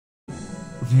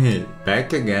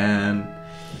Back again.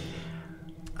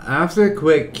 After a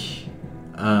quick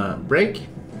break,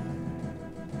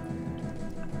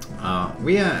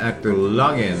 we are at the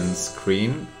login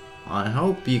screen. I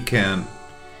hope you can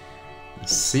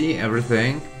see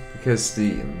everything because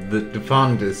the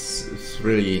font is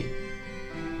really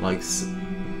like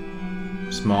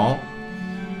small.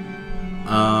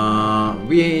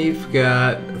 We've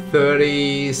got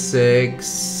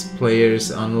 36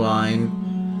 players online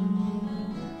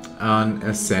on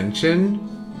Ascension,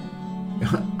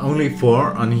 only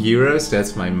 4 on Heroes,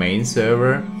 that's my main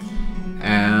server,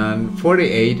 and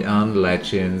 48 on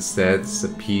Legends, that's a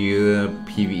pure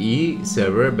PvE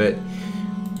server, but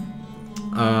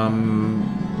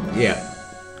yeah,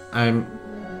 I'm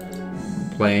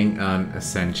playing on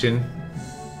Ascension.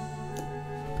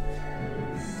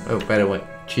 Oh, by the way,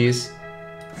 cheers.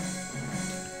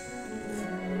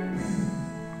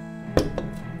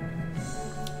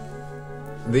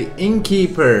 The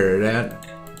Innkeeper,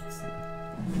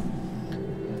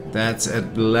 that's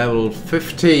at level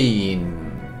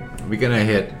 15. We're gonna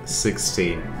hit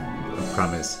 16, I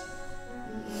promise.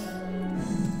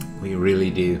 We really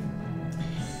do.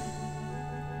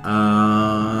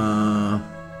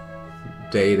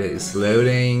 Data is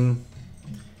loading.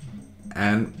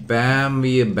 And bam,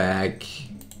 we are back.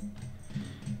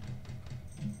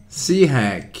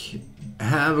 C-Hack,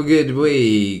 have a good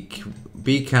week.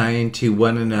 Be kind to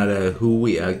one another, who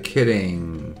we are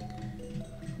kidding.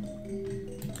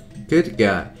 Good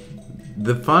guy.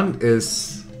 The font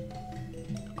is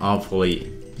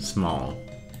awfully small.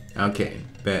 Okay,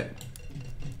 but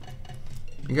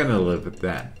I'm gonna live with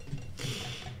that.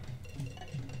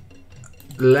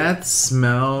 Let's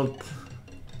smelt.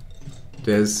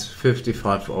 There's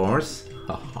 55 ores.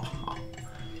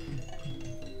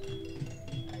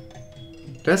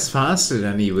 That's faster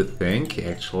than you would think,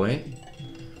 actually.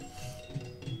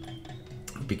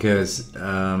 Because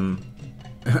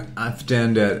I've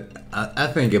done that, I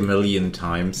think, a million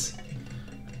times.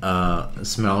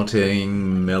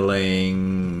 Smelting,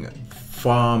 milling,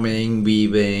 farming,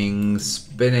 weaving,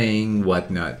 spinning,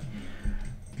 whatnot.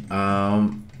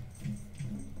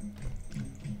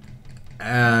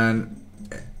 And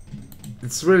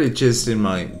it's really just in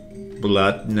my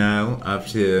blood now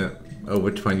after over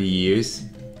 20 years.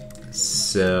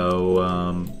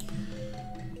 So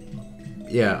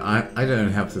yeah, I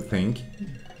don't have to think,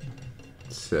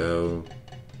 so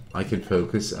I can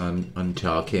focus on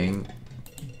talking.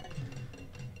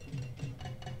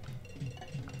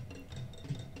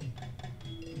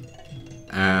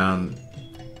 And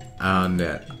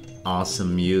that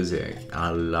awesome music. I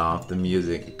love the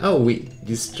music. Oh, we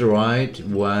destroyed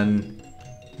one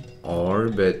ore,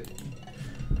 but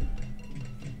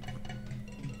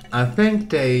I think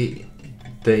they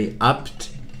upped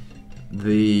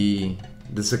the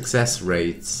success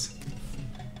rates.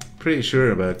 Pretty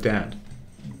sure about that.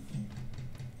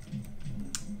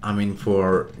 I mean,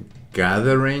 for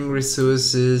gathering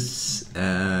resources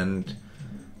and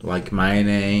like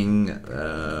mining,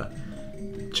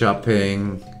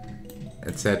 chopping,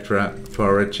 etc.,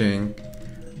 foraging,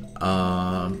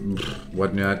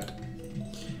 whatnot,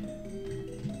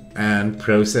 and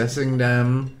processing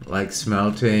them, like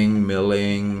smelting,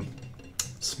 milling,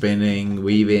 spinning,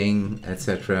 weaving,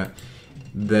 etc.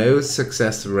 Those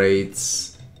success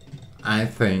rates, I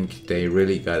think they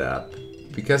really got up.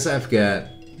 Because I've got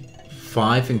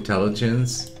 5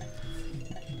 intelligence,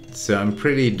 so I'm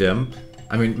pretty dumb.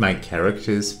 I mean, my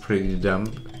character is pretty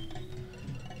dumb.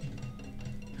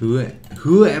 Who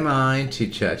am I to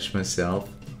judge myself?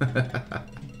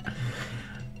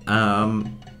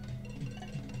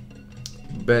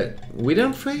 But we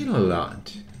don't fail a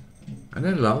lot. And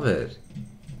I love it.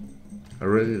 I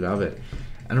really love it.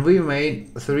 And we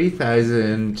made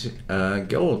 3,000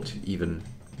 gold even.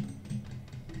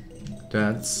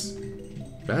 That's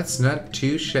not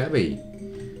too shabby.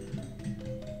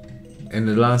 In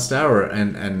the last hour,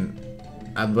 and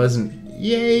I wasn't.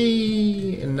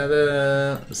 Yay!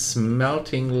 Another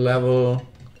smelting level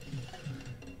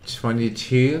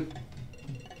 22,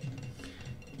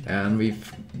 and we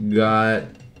got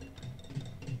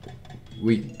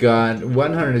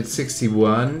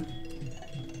 161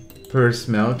 per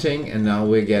smelting, and now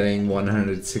we're getting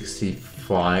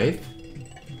 165.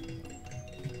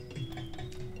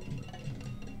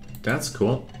 That's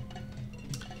cool.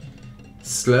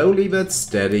 Slowly but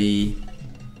steady.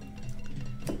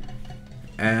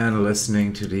 And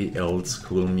listening to the old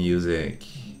school music.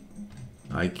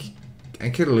 I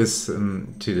could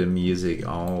listen to the music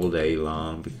all day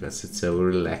long because it's so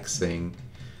relaxing.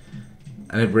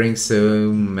 And it brings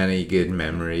so many good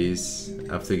memories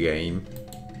of the game.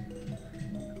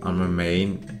 on my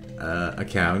main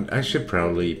account. I should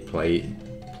probably play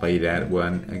that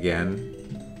one again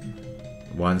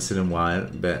once in a while,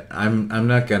 but I'm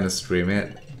not gonna stream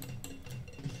it.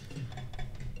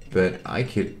 But I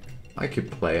could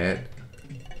play it.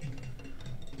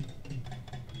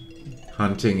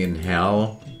 Hunting in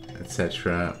Hell,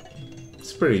 etc.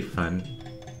 It's pretty fun.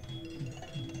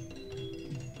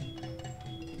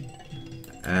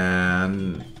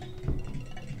 And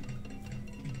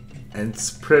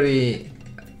it's pretty...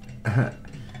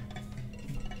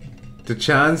 the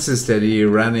chances that you're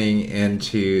running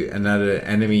into another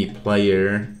enemy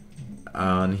player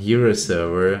on hero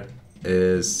server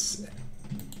is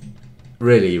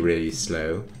really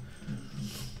slow,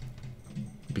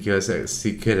 because as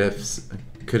you could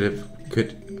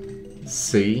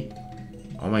see,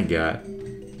 oh my god,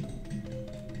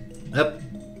 up,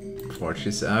 Forge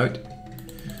is out.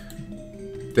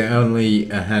 There are only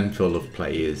a handful of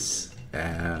players,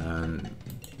 and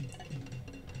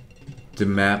the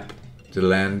map, the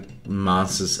land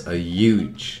masses are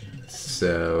huge,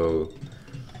 so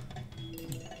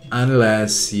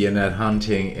unless you're not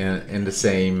hunting in the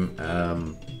same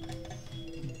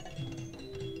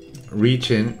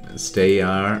region as they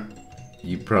are,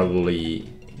 you're probably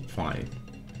fine.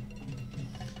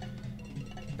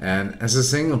 And as a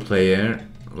single player,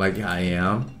 like I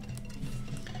am,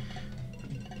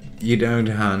 you don't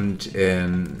hunt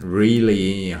in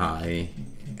really high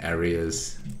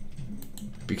areas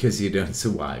because you don't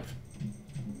survive.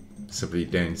 Simply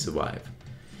don't survive.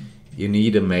 You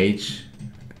need a mage,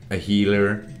 a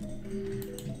healer,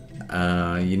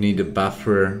 you need a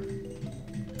buffer,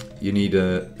 you need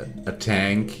a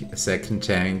tank, a second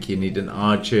tank, you need an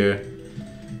archer,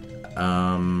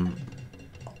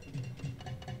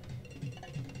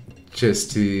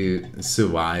 just to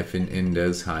survive in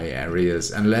those high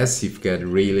areas, unless you've got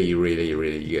really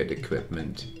good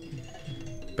equipment.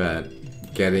 But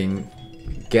getting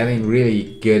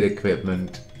really good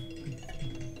equipment,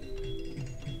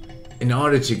 in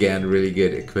order to get really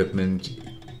good equipment,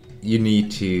 you need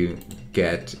to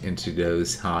get into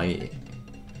those high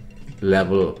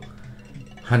level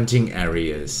hunting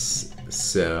areas.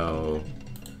 So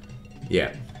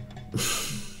yeah.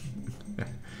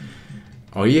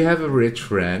 Or you have a rich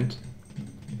friend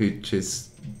who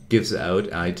just gives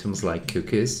out items like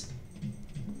cookies.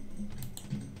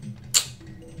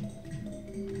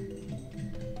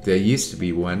 There used to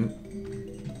be one.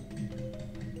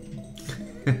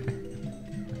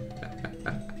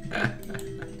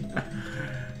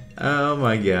 Oh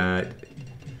my god.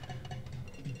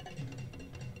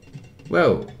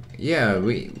 Whoa, yeah,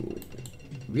 we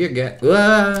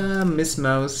are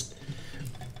mismoused.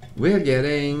 We're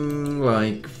getting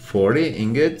like 40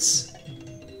 ingots.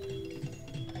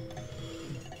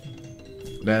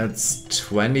 That's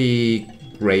 20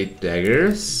 great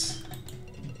daggers,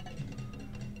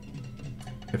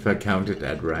 if I counted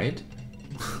that right.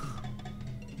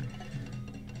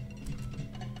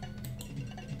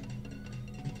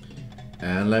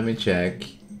 And let me check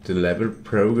the level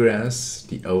progress,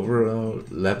 the overall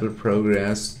level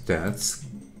progress. That's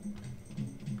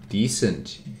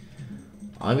decent.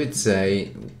 I would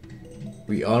say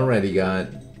we already got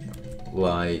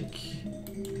like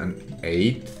an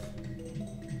 1/8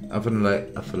 of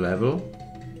a level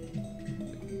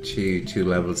to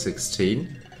level 16.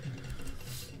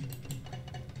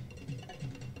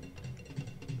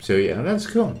 So yeah, that's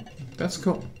cool. That's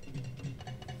cool.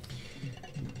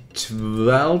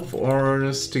 12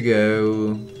 hours to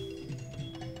go.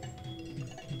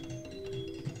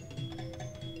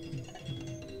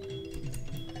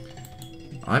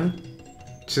 I'm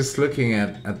just looking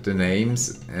at the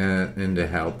names in the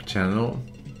help channel.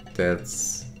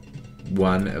 That's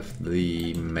one of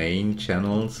the main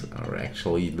channels, or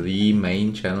actually the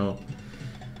main channel.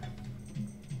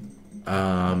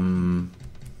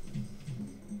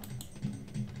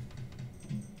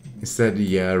 Is that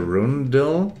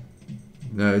Yarundel?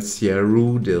 No, it's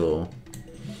Yarudel.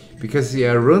 Because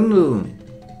Yarundel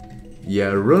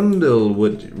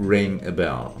would ring a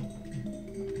bell.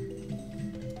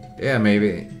 Yeah,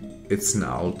 maybe it's an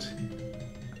alt.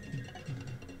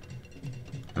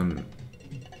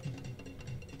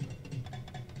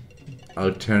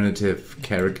 Alternative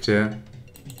character.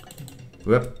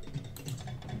 Whoop.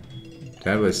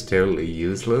 That was totally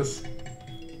useless.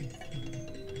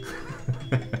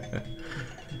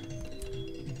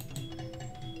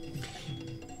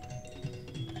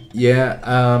 Yeah,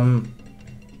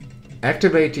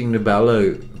 activating the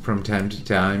bellow from time to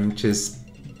time just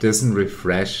doesn't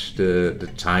refresh the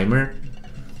timer.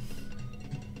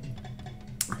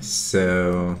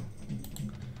 So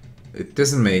it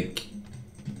doesn't make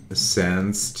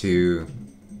sense to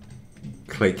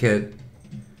click it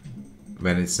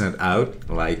when it's not out,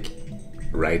 like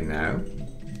right now.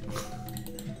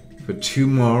 For 2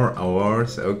 more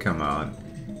hours? Oh, come on.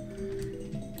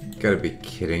 Gotta be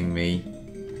kidding me.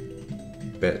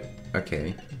 But,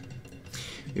 okay.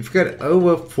 We've got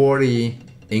over 40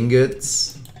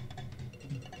 ingots.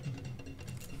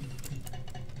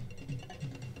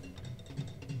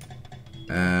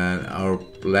 And our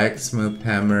blacksmith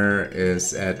hammer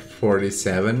is at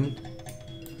 47.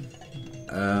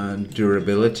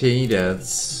 Durability,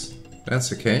 that's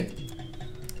okay.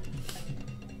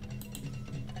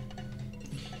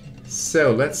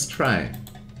 So let's try.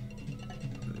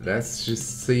 Let's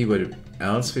just see what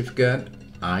else we've got.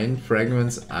 Iron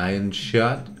fragments, iron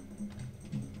shot.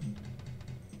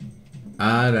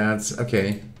 Ah, that's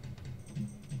okay.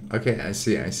 Okay, I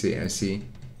see.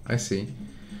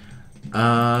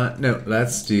 No,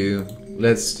 let's do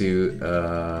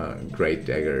great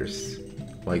daggers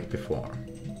like before.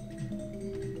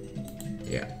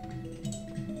 Yeah.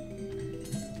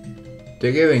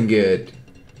 They're giving good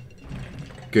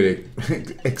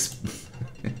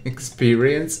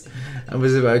experience. I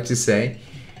was about to say,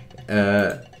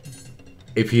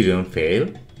 if you don't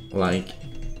fail, like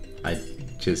I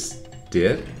just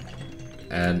did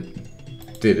and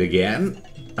did again.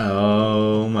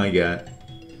 Oh my god.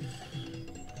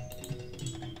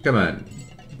 Come on,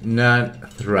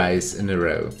 not thrice in a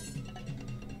row.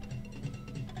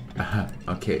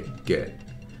 Okay, good.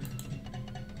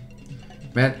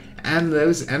 Man, and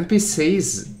those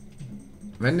NPCs,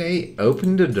 when they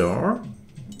open the door,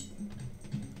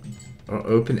 or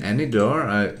open any door,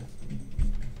 I'm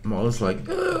always like,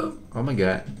 oh my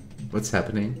god, what's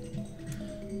happening?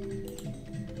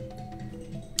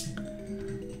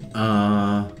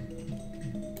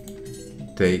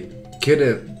 They could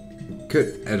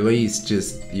at least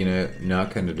just, you know,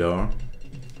 knock on the door.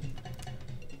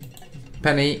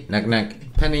 Penny, knock knock,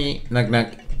 penny, knock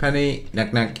knock, penny,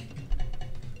 knock knock.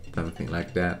 Something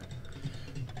like that.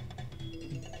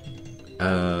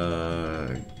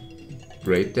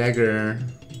 Great dagger.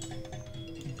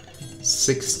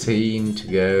 16 to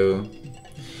go.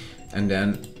 And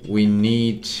then we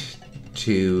need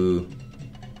to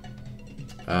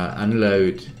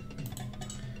unload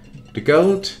the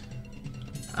gold.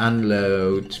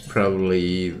 Unload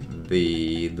probably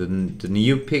the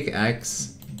new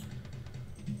pickaxe,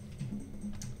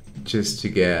 just to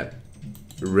get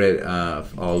rid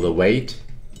of all the weight,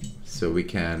 so we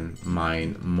can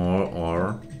mine more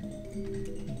ore.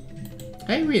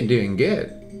 Hey, we're doing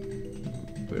good.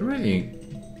 We're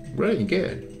really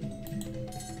good.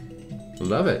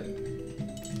 Love it.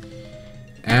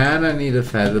 And I need a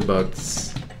feather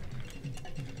box.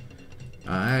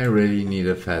 I really need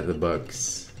a feather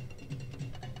box.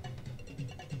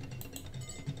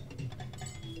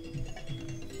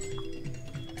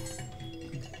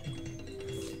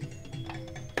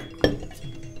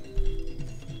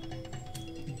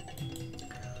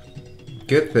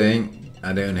 Good thing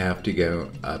I don't have to go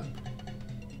up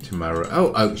tomorrow.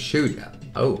 Oh shoot.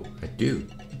 Oh, I do.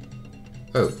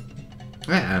 Oh.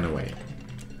 Anyway.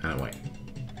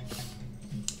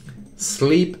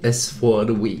 Sleep is for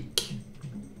the weak,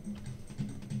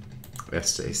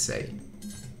 as they say.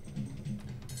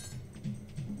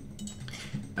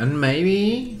 And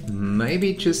maybe,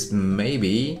 just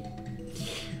maybe,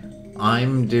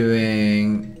 I'm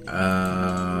doing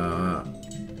an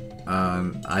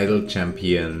Idle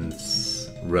Champions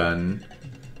run.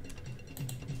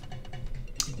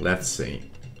 Let's see.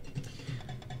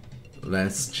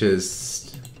 Let's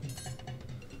just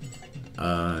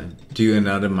do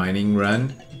another mining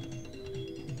run.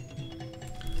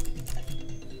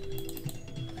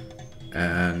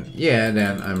 And yeah,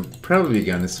 then I'm probably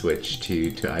gonna switch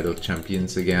to Idle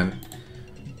Champions again.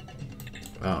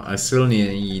 I still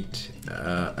need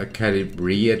a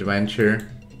Cadibri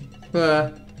adventure.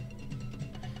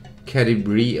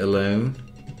 Cadibri alone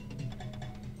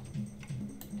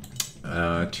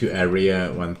to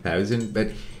Area 1000, but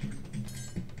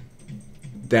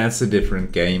that's a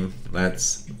different game.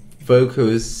 Let's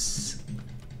focus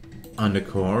on the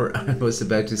core. I was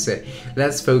about to say,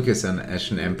 let's focus on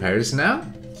Ashen Empires now,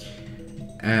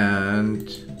 and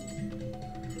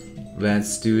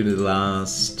let's do the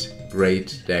last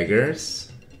great daggers.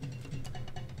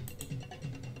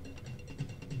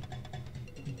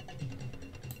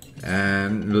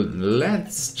 And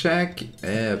let's check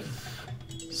if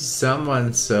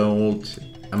someone sold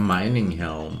a mining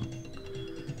helm.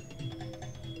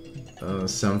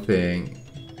 Something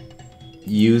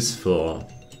useful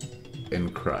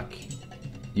in Croc.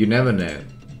 You never know.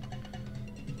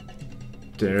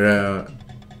 There are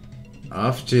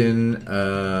often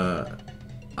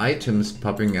items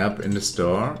popping up in the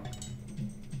store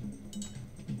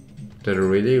that are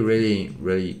really, really,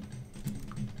 really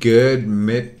good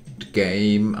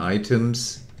mid-game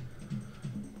items.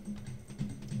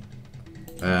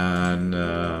 And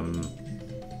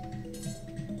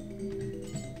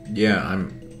yeah,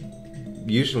 I'm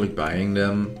usually buying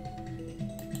them,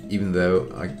 even though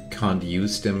I can't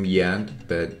use them yet,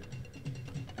 but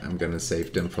I'm gonna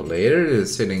save them for later. They're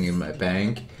sitting in my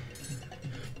bank,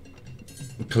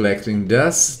 collecting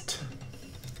dust.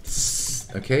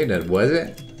 Okay, that was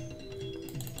it.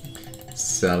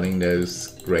 Selling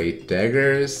those great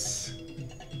daggers.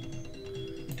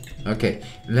 Okay,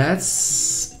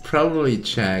 let's probably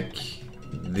check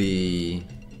the...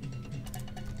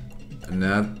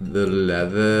 not the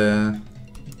leather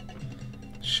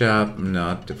shop,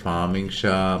 not the farming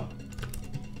shop.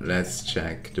 Let's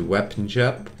check the weapon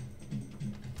shop.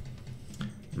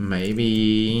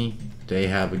 Maybe they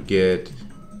have a good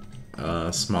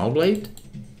small blade.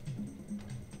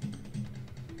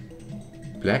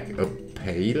 Black or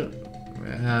pale.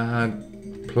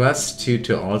 +2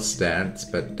 to all stats,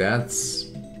 but that's...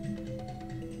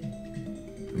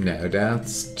 no,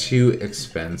 that's too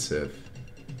expensive.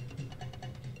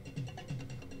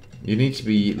 You need to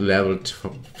be level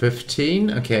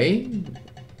 15, okay.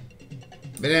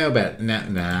 No, but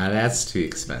nah, that's too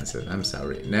expensive. I'm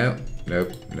sorry. No,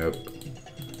 nope.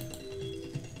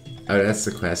 Oh, that's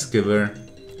the quest giver.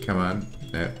 Come on,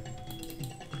 no.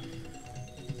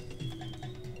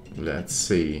 Let's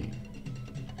see.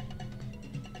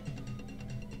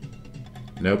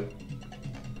 Nope.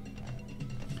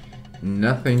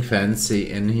 Nothing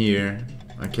fancy in here.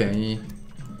 Okay.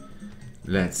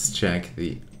 Let's check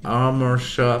the armor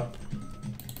shop.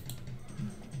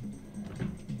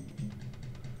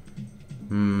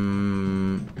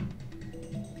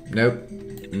 Nope.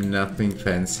 Nothing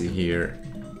fancy here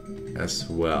as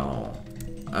well.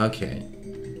 Okay.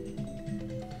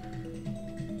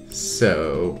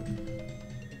 So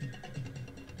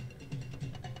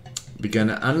we're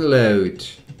gonna unload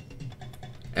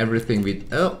everything we...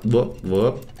 oh,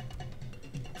 whoop.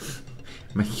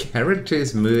 My character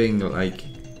is moving like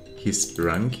he's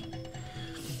drunk.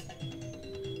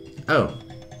 Oh.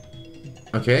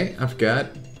 Okay, I've got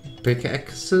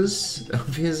pickaxes,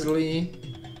 obviously.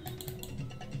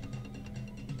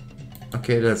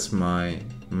 Okay, that's my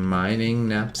mining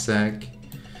knapsack.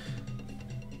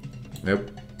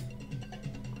 Nope.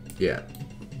 Yeah,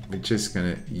 we're just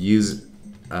gonna use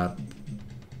up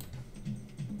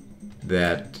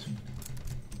that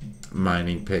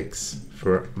mining pick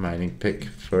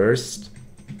first.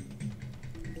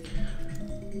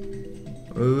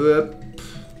 Whoop.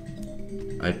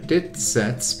 I did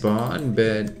set spawn,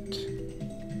 but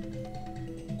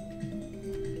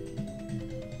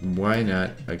why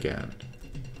not again?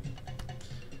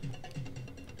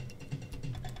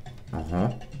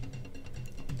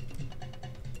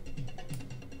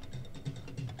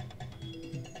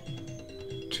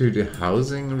 To the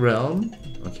housing realm.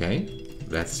 Okay,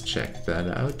 let's check that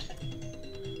out.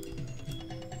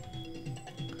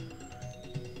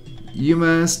 You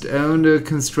must own the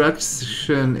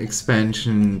construction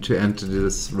expansion to enter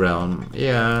this realm.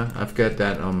 Yeah, I've got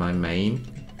that on my main.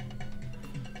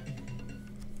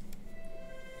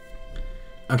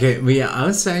 Okay, we are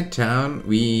outside town.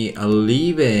 We are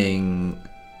leaving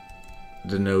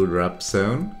the no drop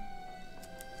zone.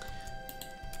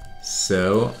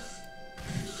 So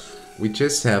we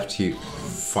just have to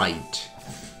fight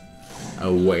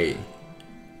our way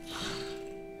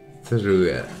through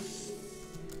it.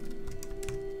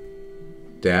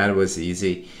 That was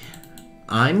easy.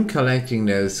 I'm collecting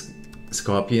those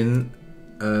scorpion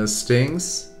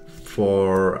stings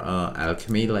for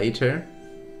alchemy later.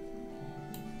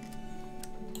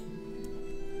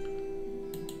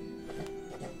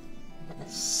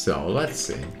 So let's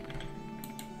see.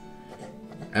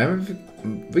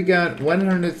 We got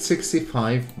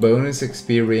 165 bonus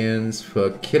experience for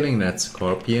killing that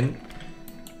scorpion.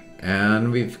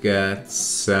 And we've got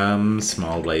some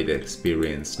small blade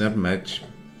experience, not much.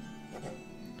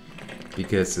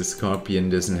 Because the scorpion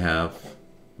doesn't have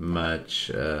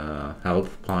much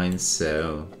health points,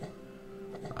 so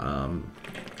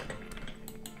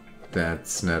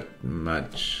that's not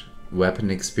much weapon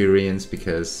experience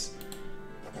because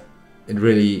it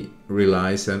really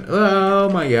relies on... oh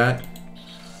my god!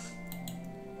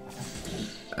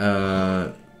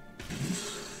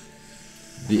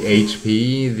 The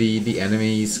HP the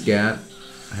enemies have.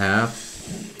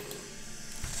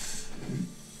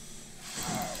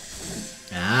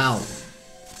 Ow!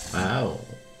 Ow!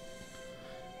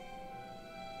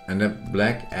 And the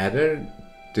black adder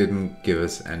didn't give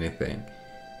us anything.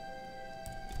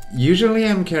 Usually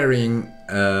I'm carrying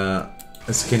a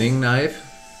skinning knife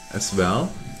as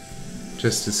well,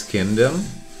 just to skin them.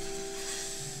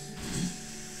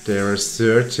 There are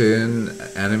certain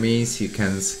enemies you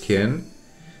can skin.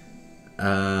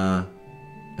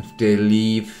 If they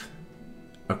leave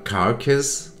a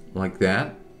carcass like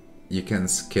that, you can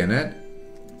skin it.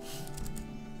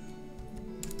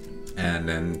 And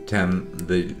then tan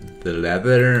the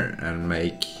leather and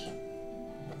make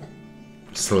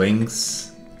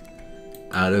slings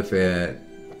out of it,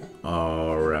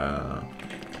 or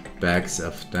bags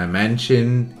of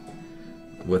dimension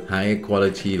with higher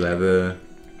quality leather.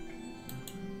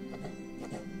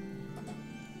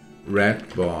 Red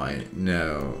boy,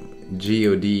 no.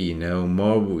 God, no.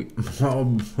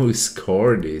 Morbus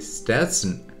Cordis. That's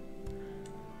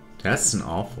an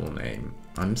awful name.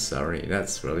 I'm sorry,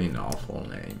 that's really an awful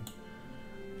name.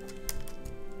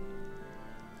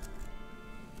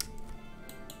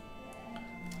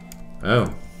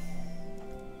 Oh.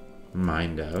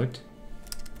 Mind out.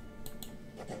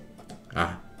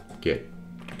 Ah, good.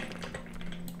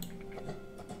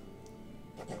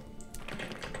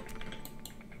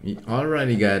 We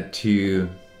already got 2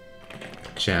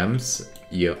 gems,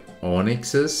 your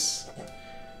onyxes.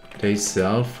 They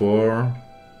sell for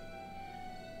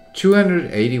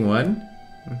 281.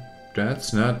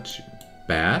 That's not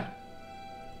bad.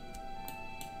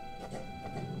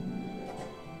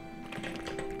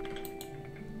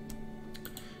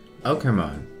 Oh, come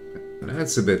on.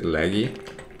 That's a bit laggy.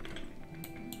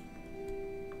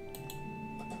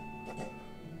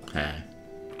 Ah.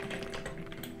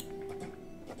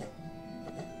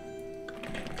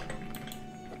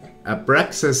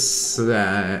 Abraxas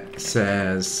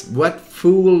says, "What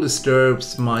fool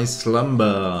disturbs my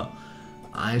slumber?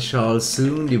 I shall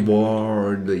soon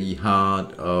devour the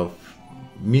heart of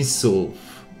Misulf."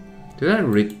 Did I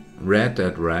read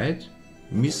that right?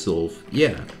 Misulf,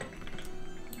 yeah.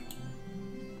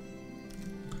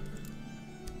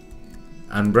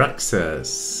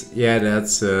 Abraxas, yeah,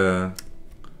 that's a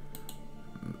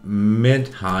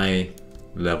mid-high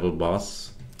level boss.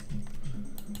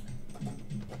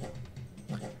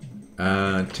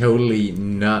 Totally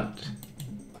not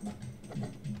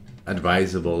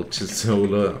advisable to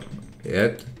solo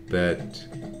it, but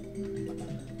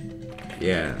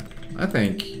yeah, I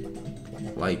think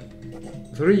like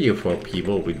 3 or 4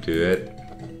 people would do it.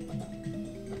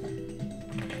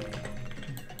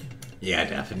 Yeah,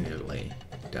 definitely.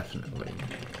 Definitely.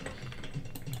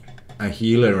 A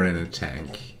healer and a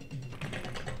tank.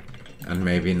 And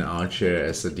maybe an archer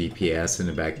as a DPS in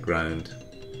the background.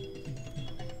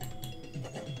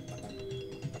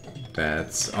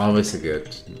 That's always a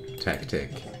good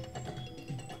tactic.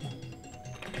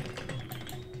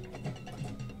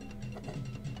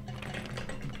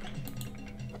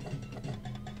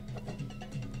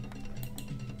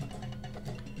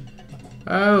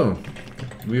 Oh,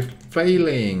 we're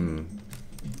failing.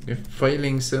 We're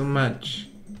failing so much.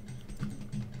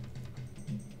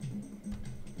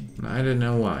 I don't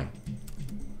know why.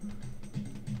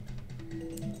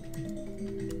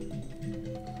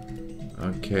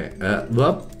 Okay,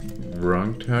 whoop,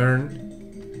 wrong turn.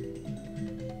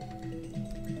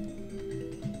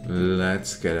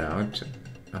 Let's get out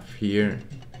of here.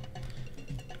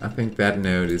 I think that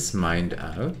node is mined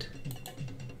out.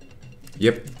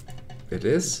 Yep, it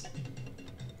is.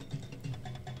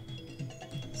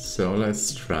 So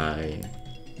let's try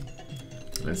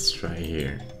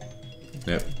here.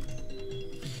 Nope.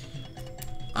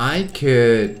 I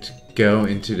could go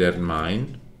into that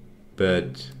mine,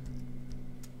 but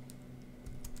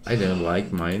I don't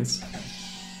like mines.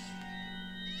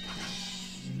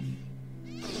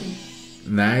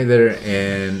 Neither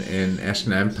in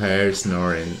Ashen Empires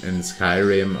nor in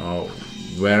Skyrim or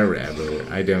wherever.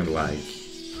 I don't like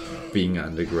being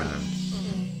underground.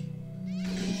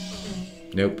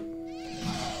 Nope.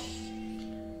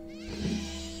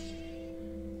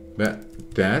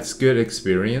 But that's good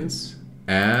experience.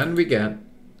 And we get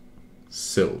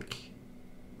silk.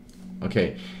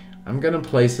 Okay, I'm gonna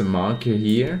place a marker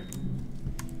here.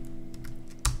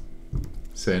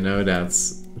 So I know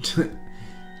that's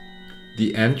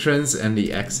the entrance and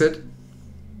the exit.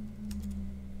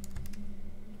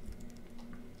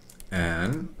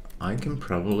 And I can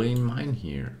probably mine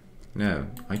here. No,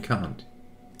 I can't.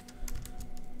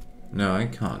 No, I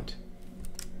can't.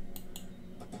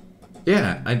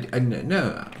 Yeah,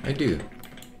 no, I do.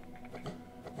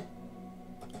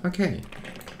 Okay.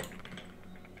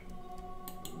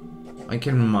 I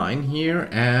can mine here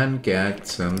and get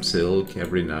some silk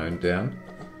every now and then.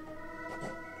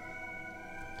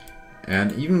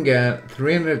 And even get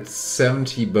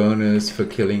 370 bonus for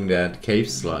killing that cave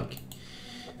slug,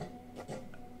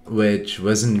 which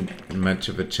wasn't much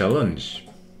of a challenge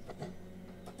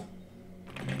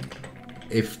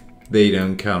if they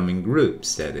don't come in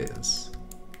groups, that is.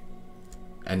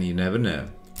 And you never know.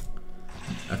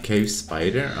 A cave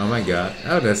spider? Oh my god.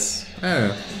 Oh, that's...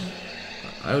 oh.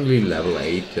 Only level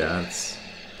 8, that's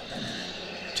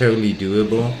totally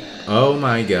doable. Oh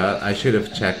my god, I should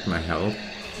have checked my health.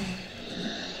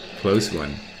 Close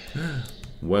one.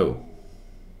 Whoa.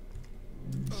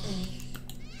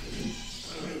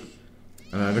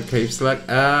 Another cave slug.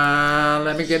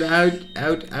 Let me get out.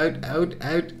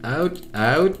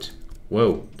 Out.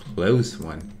 Whoa, close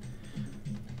one.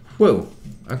 Whoa.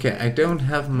 Okay, I don't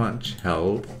have much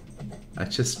health. I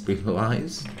just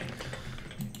realized.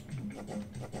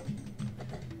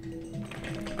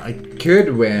 I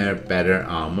could wear better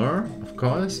armor, of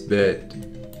course, but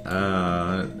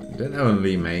that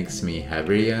only makes me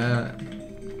heavier.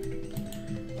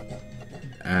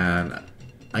 And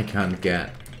I can't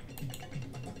get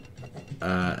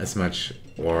as much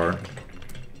ore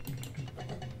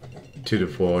to the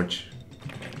forge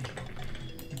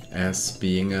as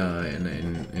being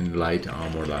in light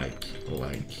armor, like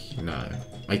you know.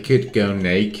 I could go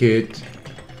naked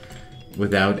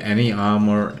without any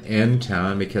armor in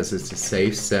town because it's a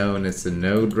safe zone, it's a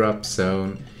no drop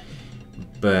zone,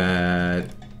 but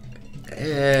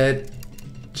it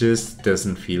just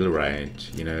doesn't feel right,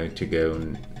 you know, to go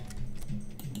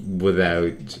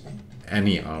without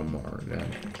any armor.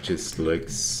 That just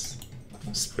looks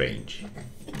strange.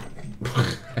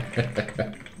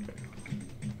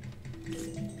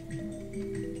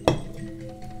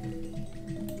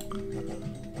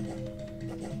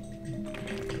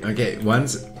 Okay,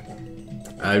 once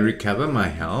I recover my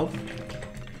health,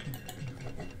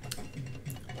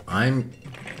 I'm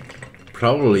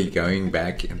probably going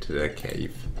back into the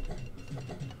cave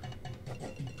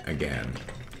again,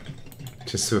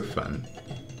 just for fun.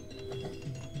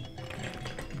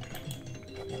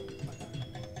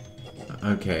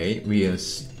 Okay, we are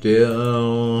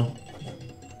still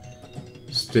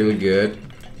good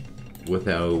with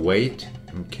our weight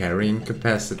and carrying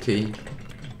capacity.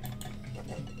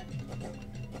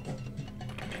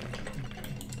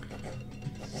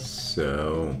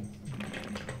 So,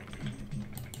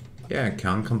 yeah, I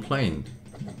can't complain.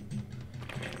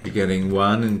 You're getting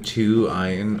 1 and 2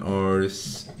 iron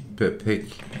ores per pick.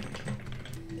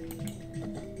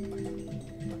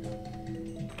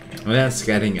 Well, that's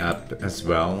getting up as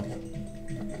well.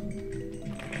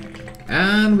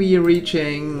 And we are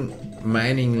reaching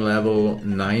mining level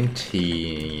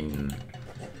 19.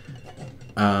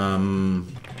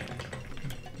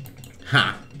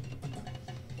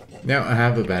 Now I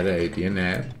have a better idea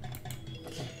now.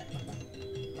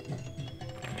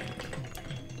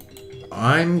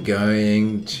 I'm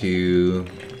going to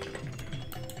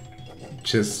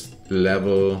just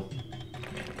level...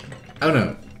 oh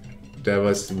no, that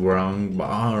was the wrong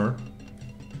bar.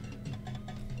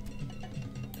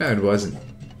 No, it wasn't.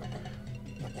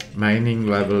 Mining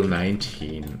level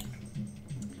 19.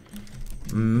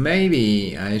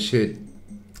 Maybe I should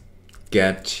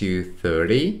get to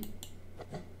 30.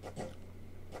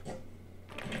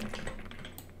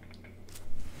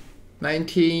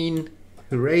 19,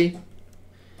 hooray!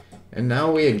 And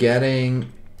now we are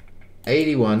getting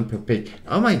 81 per pick.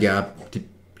 Oh my god,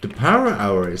 the power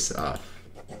hour is off.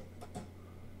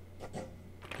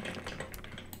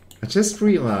 I just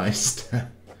realized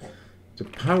the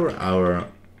power hour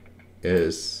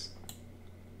is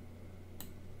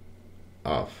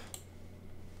off.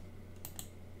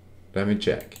 Let me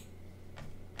check.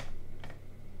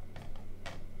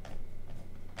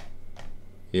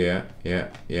 Yeah.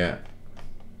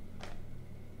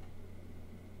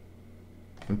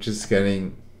 I'm just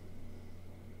getting...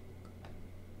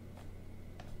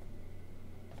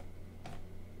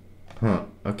 huh,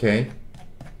 okay.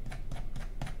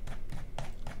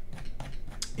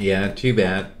 Yeah, too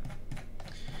bad.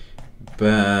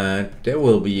 But there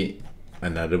will be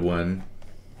another one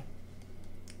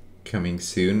coming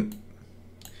soon.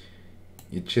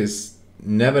 You just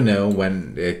never know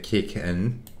when they kick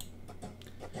in.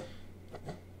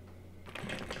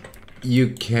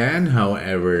 You can,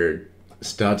 however,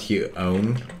 start your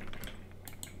own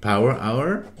power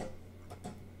hour.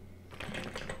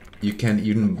 You can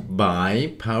even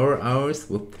buy power hours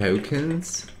with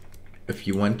tokens if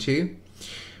you want to.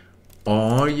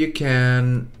 Or you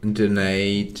can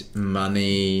donate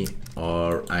money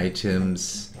or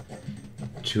items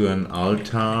to an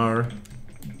altar.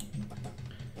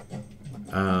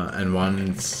 And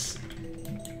once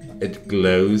it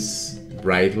glows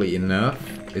brightly enough,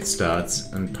 it starts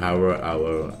and power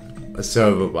hour, a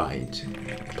server-wide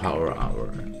power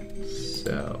hour.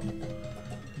 So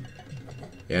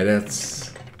yeah,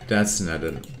 that's not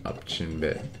an option,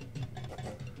 but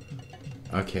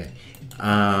okay.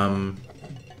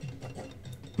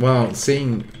 Well,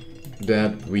 seeing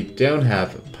that we don't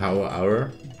have a power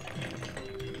hour,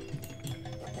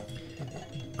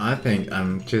 I think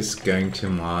I'm just going to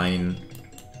mine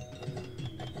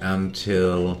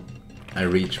until I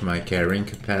reach my carrying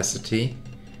capacity,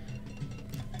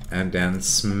 and then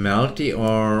smelt the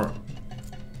ore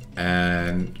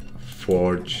and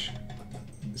forge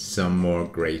some more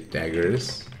great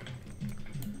daggers,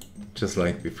 just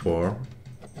like before.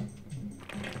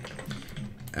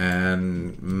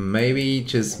 And maybe,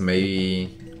 just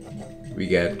maybe, we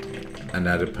get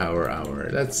another power hour.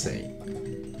 Let's see.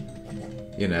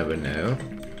 You never know.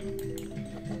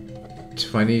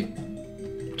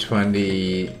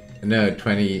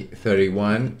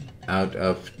 2031 out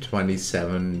of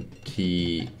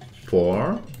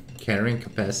 2074 carrying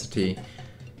capacity.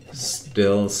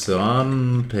 Still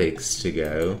some pigs to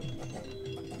go.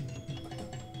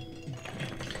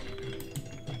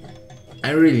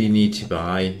 I really need to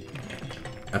buy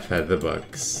a feather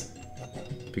box,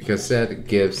 because that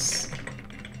gives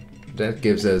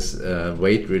us a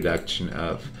weight reduction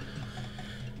of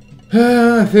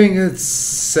I think it's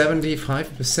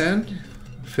 75%,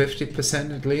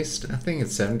 50% at least. I think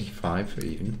it's 75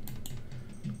 even.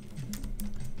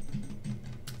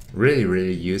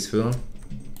 Really useful,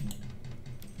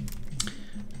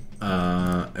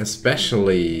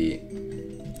 especially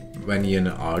when you're an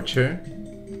archer,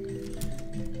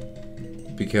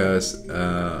 because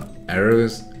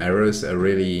arrows are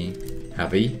really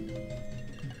heavy,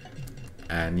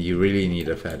 and you really need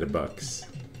a feather box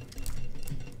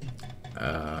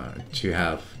to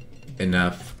have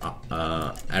enough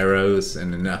arrows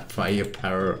and enough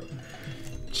firepower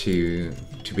to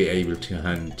be able to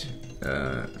hunt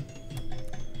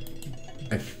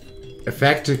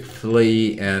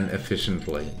effectively and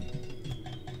efficiently.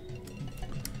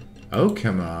 Oh,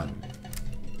 come on.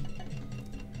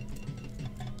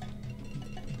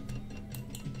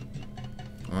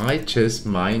 I just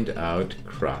mined out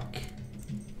Croc.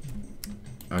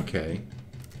 Okay.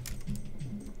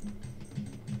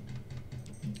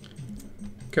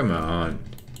 Come on.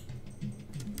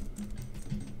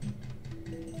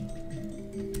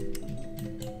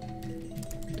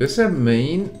 Does that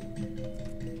mean...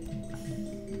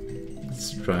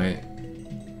 Let's try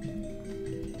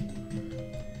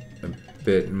a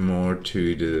bit more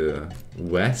to the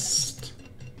west.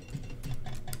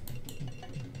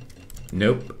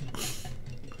 Nope.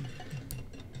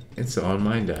 It's all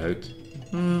mined out.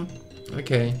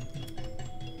 Okay.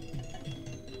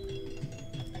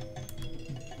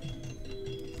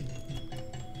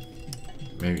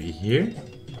 Maybe here?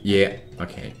 Yeah,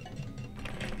 okay.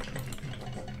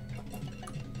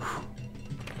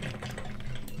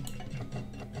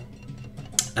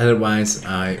 Otherwise,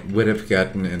 I would have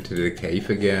gotten into the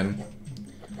cave again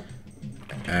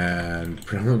and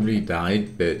probably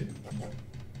died, but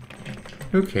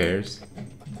who cares?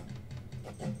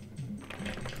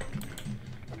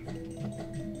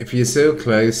 If you're so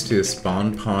close to a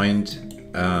spawn point,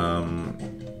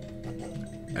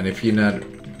 and if you're not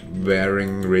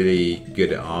wearing really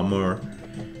good armor,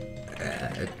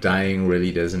 dying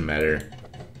really doesn't matter,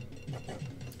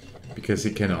 because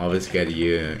you can always get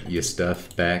your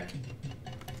stuff back,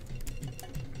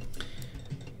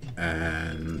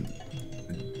 and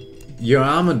your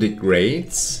armor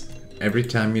degrades every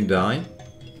time you die,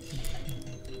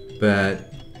 but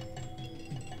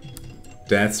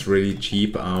that's really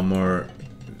cheap armor,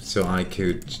 so I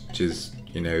could just,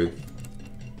 you know,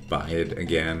 buy it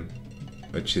again,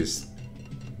 or just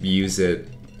use it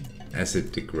as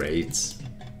it degrades.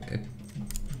 It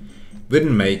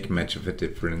wouldn't make much of a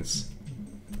difference.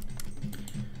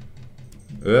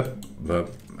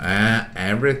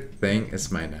 Everything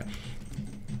is mine now.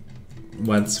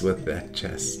 What's with that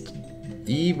chest?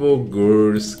 Evo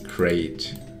Gur's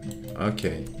crate.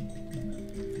 Okay.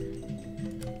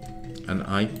 And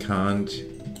I can't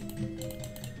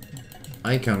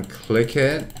click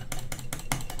it.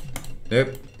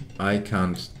 Nope. I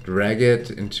can't drag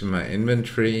it into my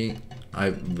inventory.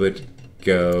 I would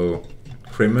go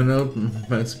criminal,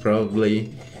 most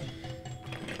probably.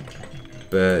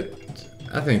 But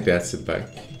I think that's a bug.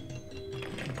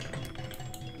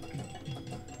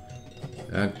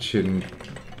 That shouldn't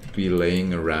be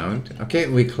laying around. Okay,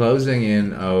 we're closing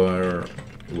in our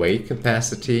weight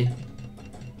capacity.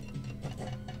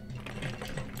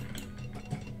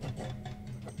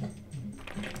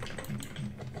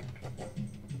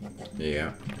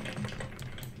 Yeah.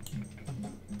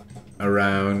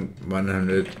 around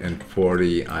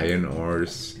 140 iron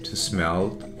ores to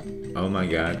smelt. Oh my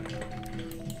god.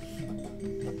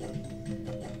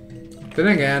 Then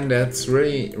again, that's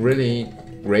really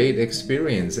great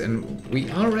experience, and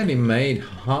we already made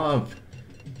half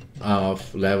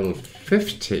of level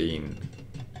 15.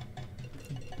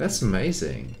 That's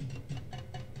amazing.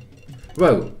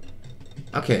 Whoa.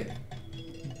 Okay.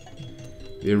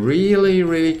 We're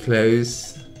really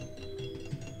close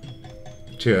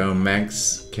to our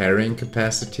max carrying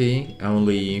capacity.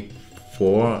 Only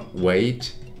 4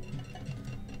 weight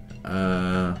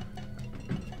under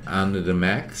the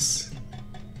max.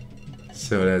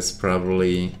 So that's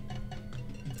probably...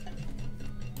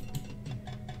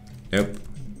 Nope.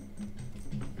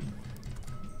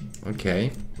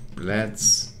 Okay,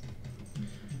 let's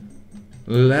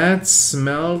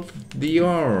smelt the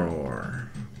ore.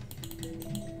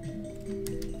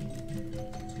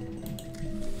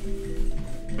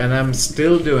 And I'm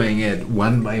still doing it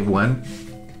one by one.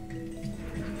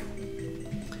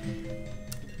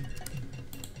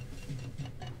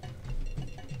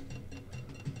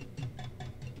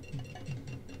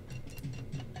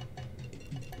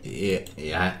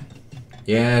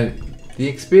 Yeah, the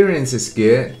experience is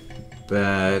good,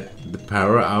 but the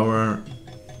power hour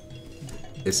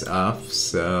is off,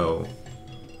 so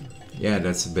yeah,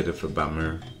 that's a bit of a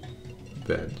bummer,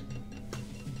 but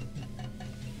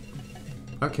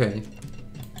okay,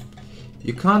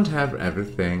 you can't have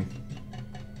everything.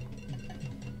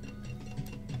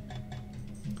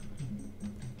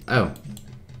 Oh,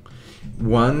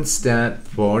 once that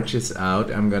forge is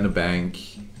out, I'm gonna bank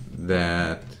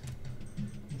that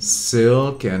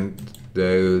silk and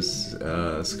those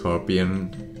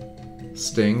scorpion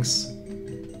stings,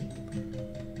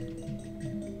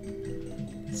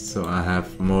 so I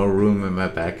have more room in my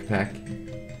backpack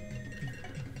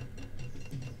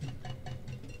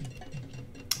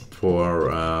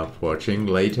for forging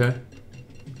later.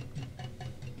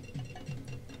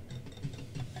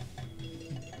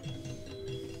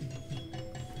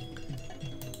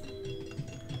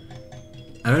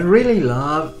 And I really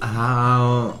love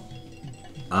how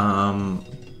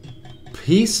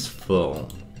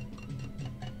peaceful.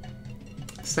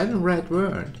 Is that a right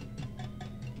word?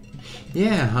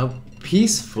 Yeah, how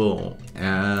peaceful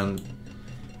and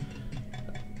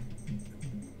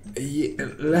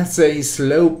let's say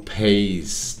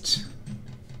slow-paced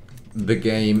the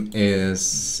game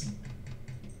is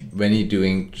when you're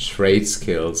doing trade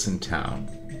skills in town.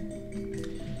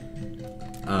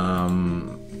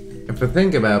 If I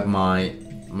think about my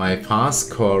fast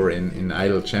score in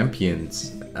Idle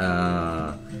Champions,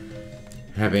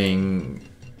 having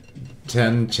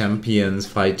 10 champions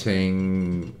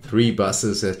fighting 3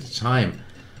 bosses at a time,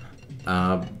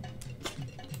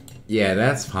 yeah,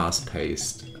 that's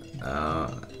fast-paced,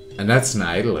 and that's an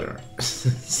idler.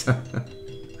 So,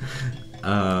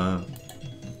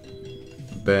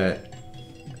 but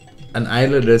an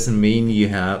idler doesn't mean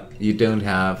you don't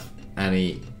have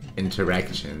any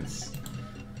interactions.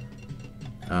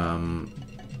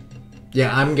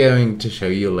 Yeah, I'm going to show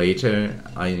you later.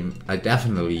 I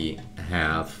definitely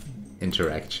have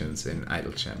interactions in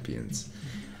Idle Champions.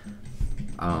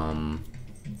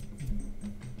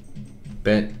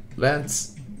 But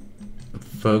let's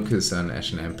focus on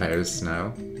Ashen Empires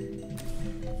now.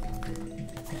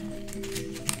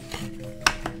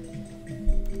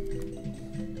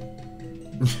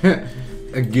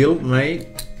 A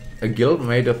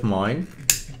guildmate of mine.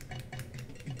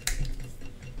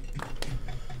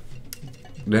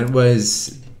 That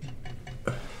was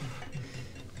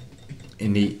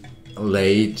in the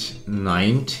late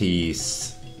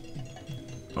 90s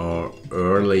or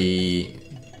early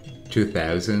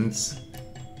 2000s.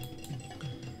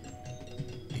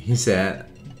 He said,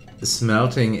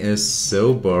 smelting is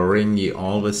so boring, you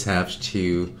always have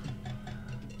to...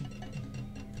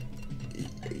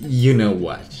 You know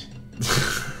what?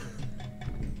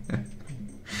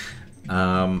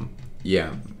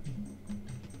 Yeah.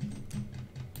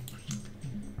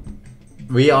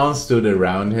 We all stood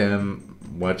around him,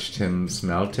 watched him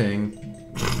smelting.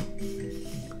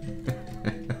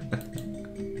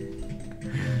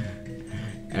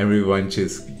 Everyone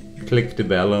just clicked the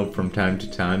bell from time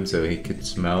to time so he could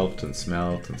smelt and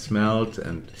smelt and smelt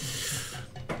and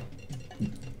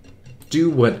do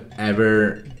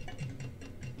whatever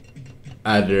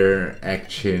other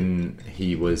action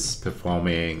he was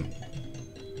performing.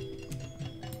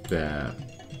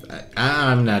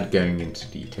 I'm not going into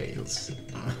details.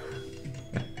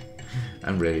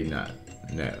 I'm really not.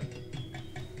 No.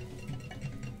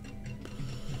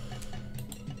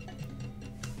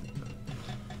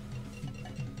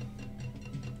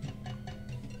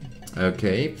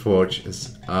 Okay, forge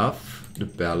is off. The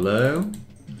bellow.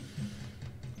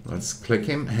 Let's click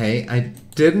him. Hey, I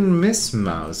didn't miss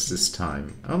mouse this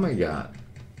time. Oh my god.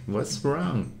 What's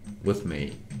wrong with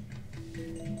me?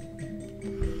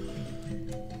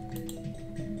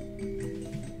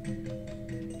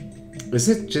 Is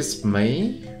it just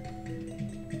me?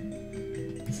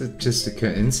 Is it just a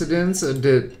coincidence, or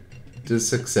did the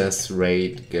success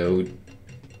rate go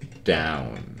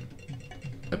down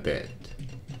a bit?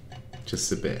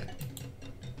 Just a bit.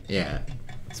 Yeah,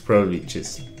 it's probably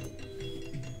just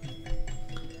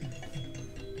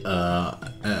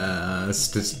a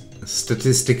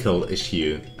statistical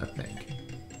issue, I think.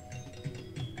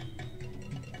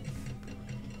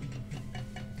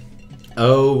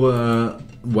 Over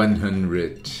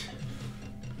 100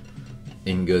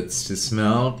 ingots to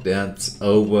smelt. That's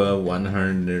over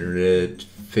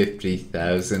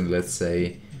 150,000, let's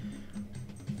say,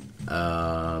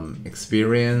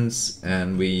 experience,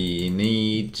 and we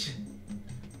need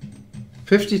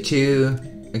 52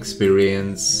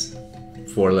 experience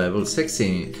for level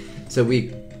 16. So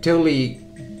we totally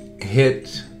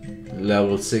hit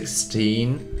level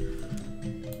 16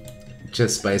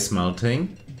 just by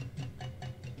smelting.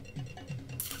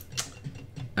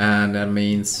 And that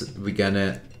means we're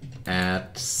gonna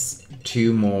add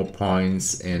 2 more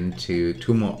points into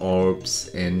 2 more orbs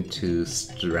into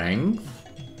strength.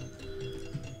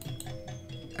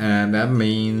 And that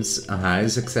means a high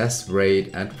success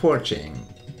rate at forging.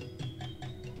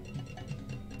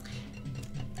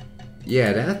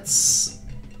 Yeah, that's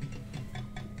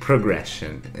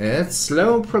progression. It's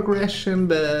slow progression,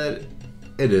 but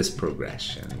it is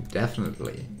progression,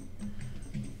 definitely.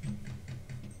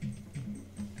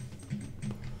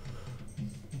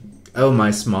 Oh, my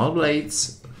small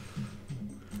blades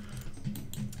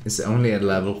is only at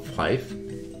level 5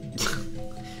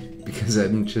 because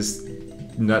I'm just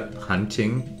not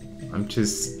hunting. I'm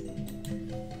just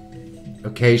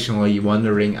occasionally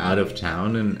wandering out of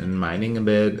town and mining a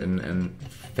bit and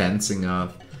fencing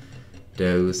off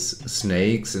those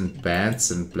snakes and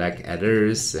bats and black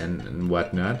adders and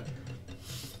whatnot.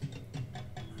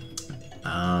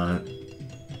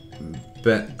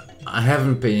 But I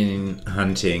haven't been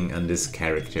hunting on this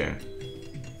character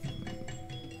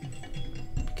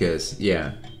because,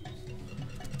 yeah,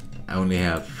 I only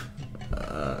have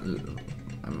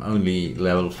I'm only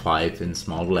level 5 in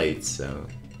small blades, so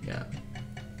yeah.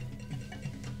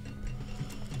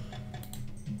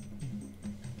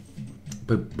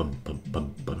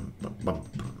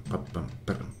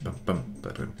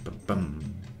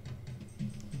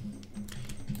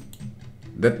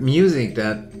 That music,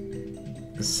 that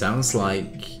sounds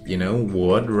like, you know,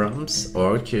 war drums,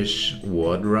 orcish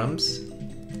war drums.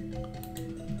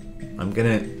 I'm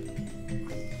gonna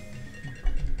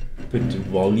put the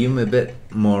volume a bit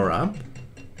more up.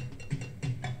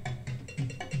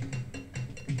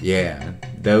 Yeah,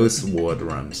 those war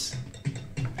drums.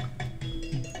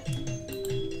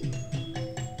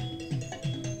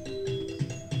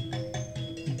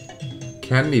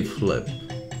 Candy flip.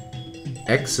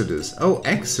 Exodus. Oh,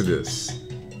 Exodus.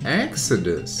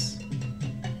 Exodus.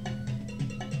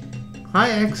 Hi,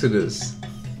 Exodus.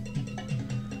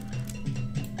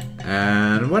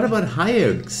 And what about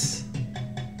Hyax?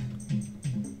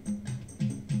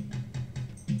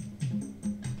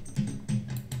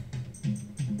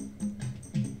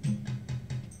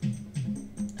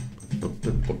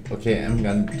 Okay, I'm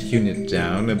gonna tune it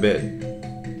down a bit.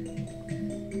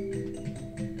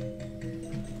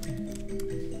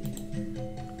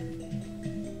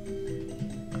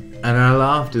 And I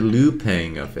love the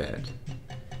looping of it.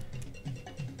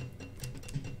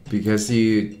 Because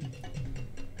yeah,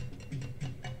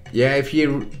 if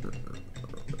you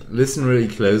listen really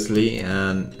closely,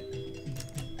 and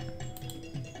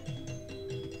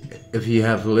if you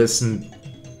have listened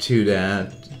to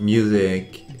that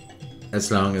music as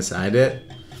long as I did,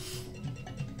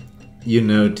 you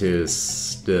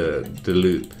notice the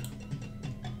loop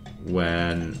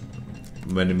when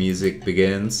the music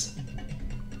begins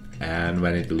and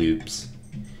when it loops.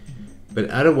 But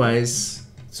otherwise,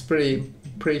 it's pretty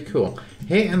cool.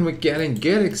 Hey, and we're getting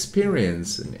good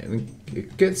experience and a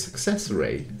good success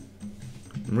rate.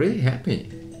 I'm really happy.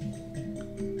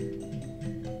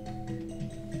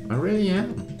 I really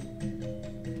am.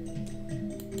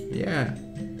 Yeah.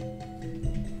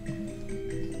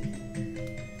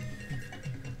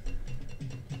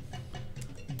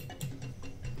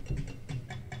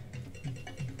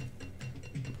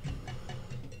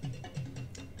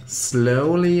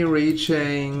 Slowly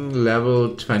reaching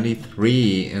level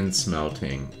 23 in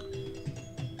smelting.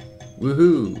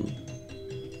 Woohoo!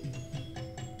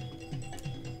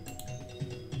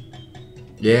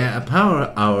 Yeah, a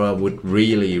power hour would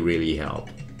really help.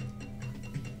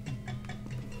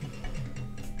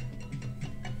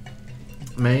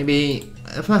 Maybe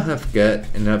if I have got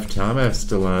enough time, I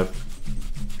still have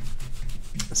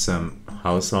some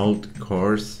household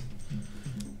chores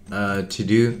to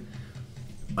do.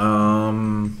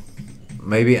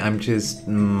 Maybe I'm just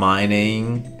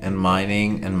mining and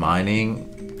mining and mining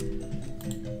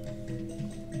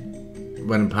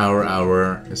when power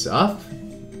hour is off,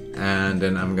 and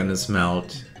then I'm gonna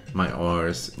smelt my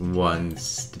ores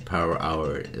once the power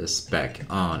hour is back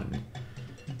on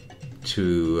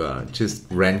to just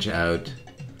wrench out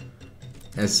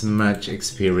as much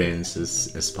experience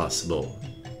as possible,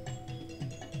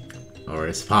 or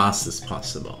as fast as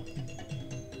possible.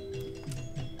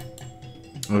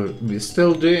 We're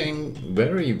still doing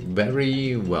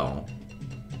very well.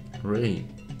 Really.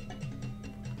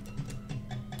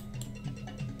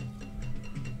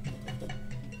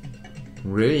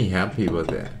 Really happy with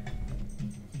that.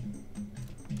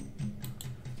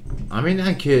 I mean,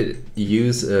 I could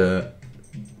use a,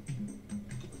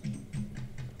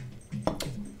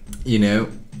 you know,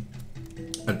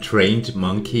 a trained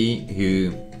monkey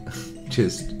who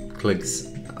just clicks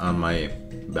on my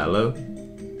bellow.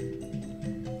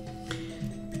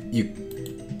 You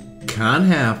can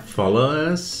have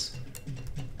followers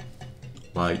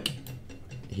like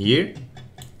here,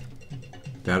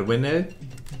 that window.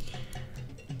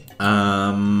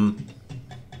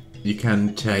 You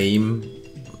can tame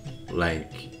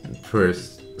like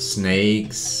first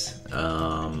snakes,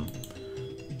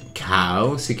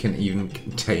 cows. You can even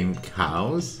tame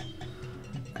cows,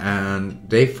 and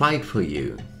they fight for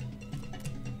you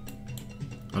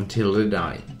until they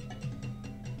die.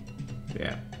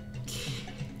 Yeah.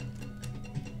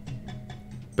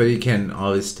 But you can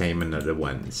always tame another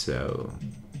one, so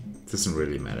it doesn't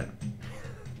really matter.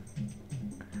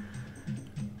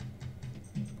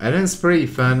 And it's pretty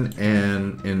fun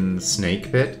in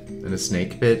Snake Pit, in the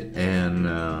Snake Pit, and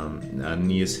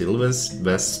near Silvus,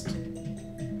 west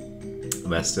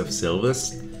of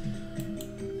Silvus.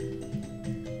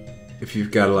 If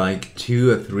you've got like 2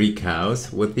 or 3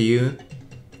 cows with you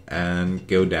and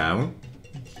go down,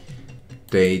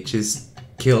 they just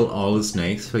kill all the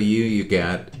snakes for you. You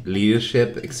get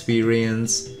leadership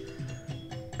experience,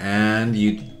 and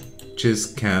you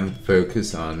just can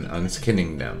focus on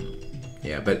skinning them.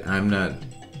 Yeah, but I'm not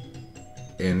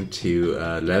into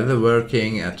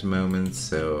leatherworking at the moment,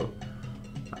 so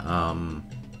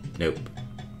nope.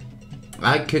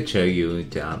 I could show you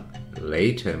that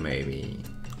later, maybe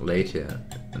later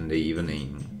in the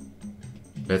evening.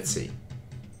 Let's see.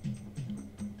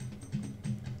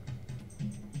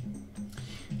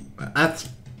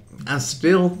 I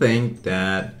still think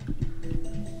that.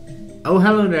 Oh,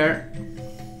 hello there.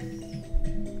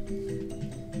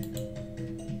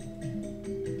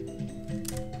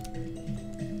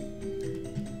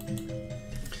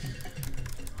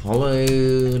 Hello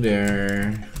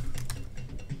there.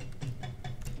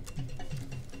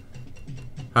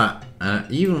 Huh, I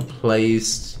even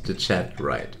placed the chat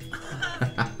right.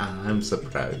 I'm so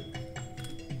proud.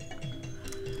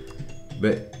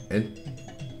 But it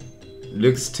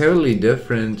looks totally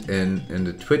different in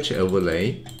the Twitch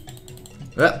overlay.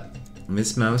 Ah,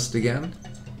 mismoused again.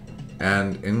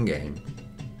 And in-game.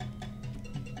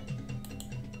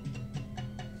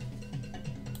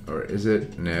 Or is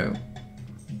it? No.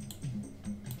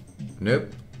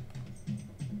 Nope.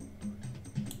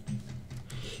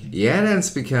 Yeah,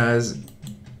 that's because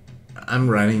I'm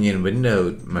running in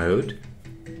window mode.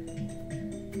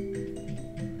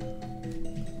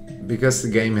 Because the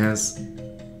game has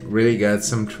really got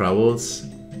some troubles.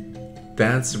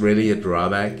 That's really a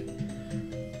drawback.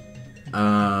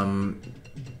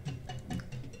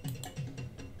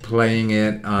 Playing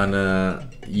it on a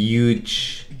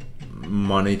huge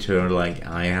monitor like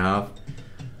I have.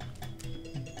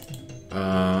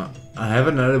 I have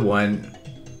another one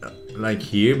like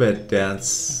here, but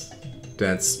that's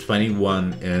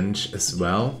 21 inch as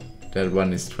well. That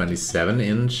one is 27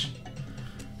 inch.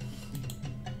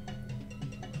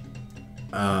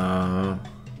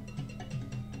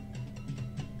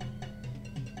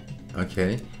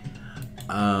 Okay.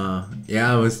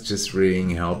 Yeah, I was just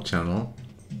reading help channel.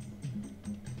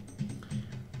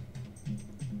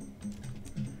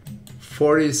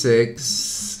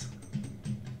 46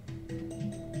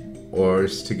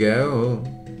 ores to go,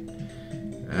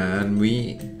 and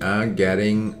we are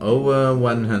getting over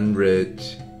 100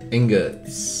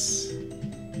 ingots,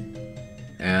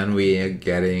 and we are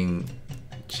getting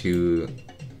to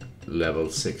level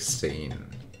 16.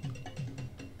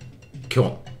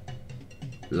 Cool.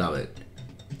 Love it.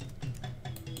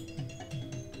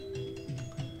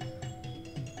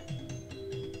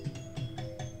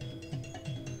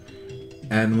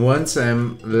 And once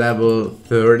I'm level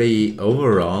 30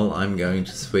 overall, I'm going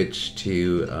to switch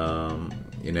to,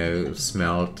 you know,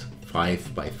 smelt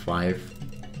 5 by 5.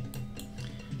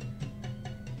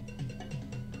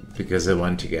 Because I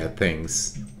want to get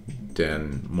things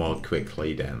done more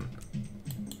quickly then.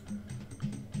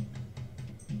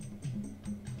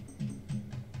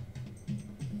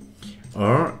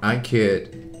 Or I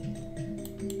could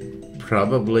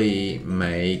probably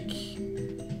make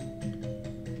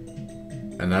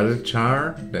another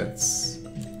char that's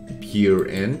pure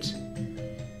int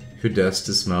who does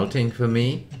the smelting for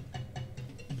me,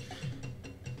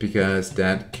 because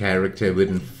that character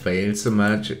wouldn't fail so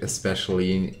much,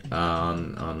 especially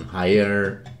on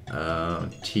higher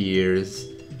tiers,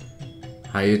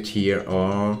 higher tier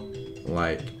or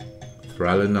like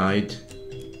Thralonite.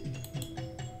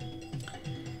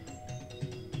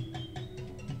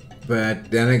 But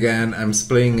then again, I'm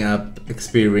splitting up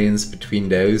experience between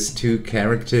those two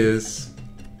characters.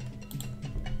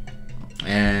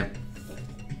 And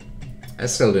I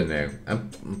still don't know. I'm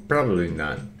probably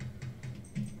not.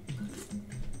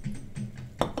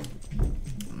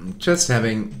 Just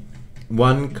having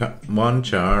one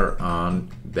char on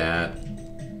that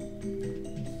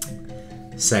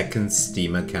second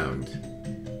Steam account.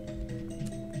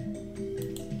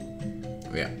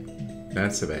 Yeah,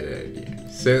 that's a bad idea.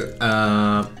 So,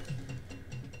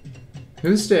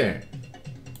 who's there?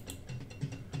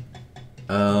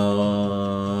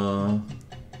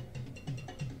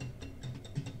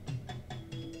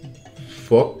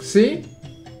 Foxy?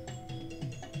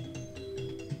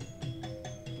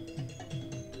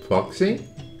 Foxy?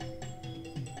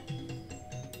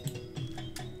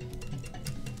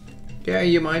 Yeah,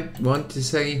 you might want to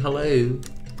say hello.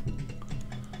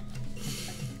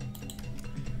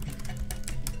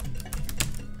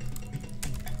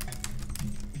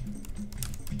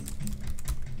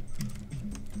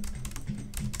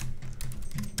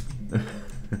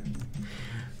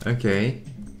 Okay.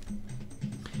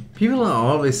 People are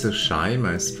always so shy in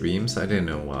my streams, I don't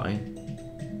know why.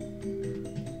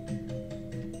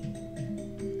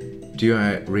 Do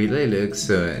I really look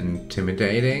so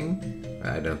intimidating?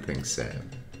 I don't think so.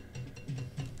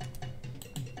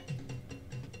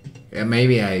 Yeah,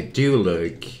 maybe I do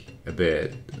look a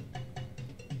bit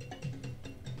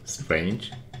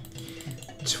strange.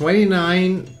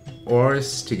 29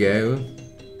 ores to go.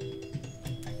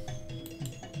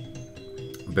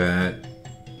 But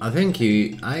I think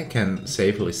I can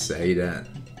safely say that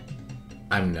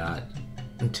I'm not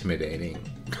intimidating.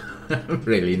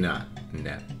 Really not.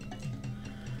 No.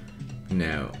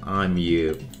 No, I'm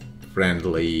your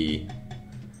friendly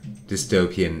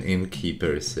dystopian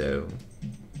innkeeper, so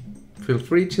feel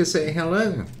free to say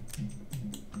hello.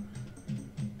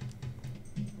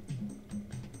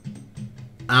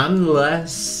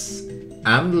 Unless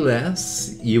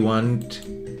you want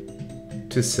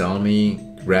to sell me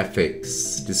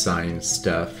graphics design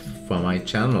stuff for my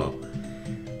channel.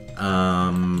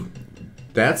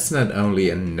 That's not only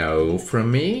a no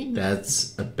from me,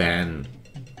 that's a ban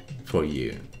for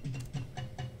you.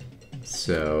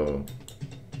 So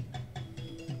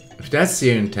if that's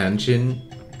your intention,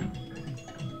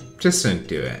 just don't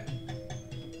do it.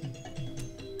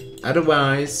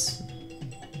 Otherwise,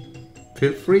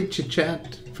 feel free to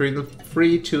chat, feel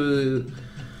free to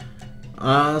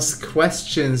ask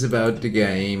questions about the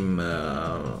game.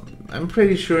 I'm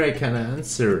pretty sure I can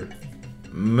answer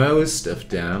most of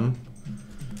them.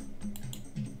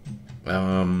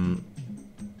 I'm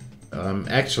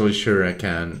actually sure I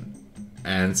can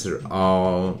answer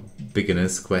all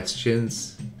beginners'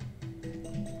 questions.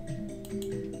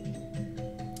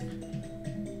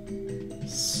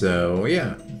 So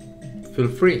yeah, feel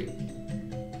free.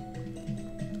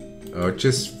 Or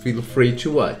just feel free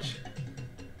to watch.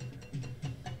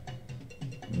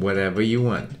 Whatever you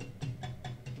want.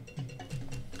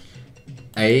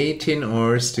 18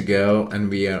 ores to go and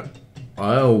we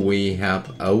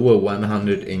have over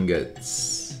 100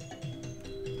 ingots.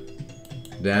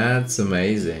 That's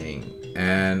amazing.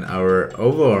 And our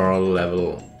overall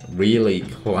level really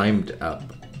climbed up.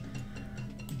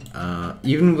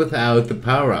 Even without the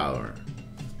power hour.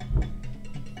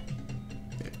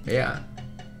 Yeah.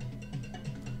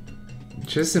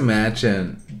 Just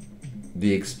imagine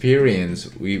the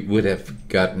experience we would have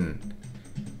gotten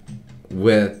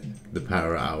with the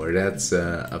power hour. That's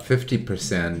a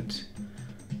 50%,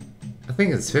 I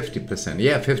think it's 50%,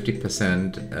 yeah,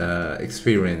 50%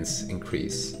 experience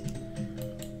increase.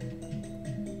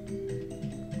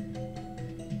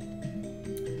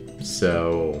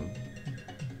 So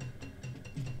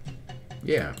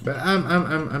yeah, but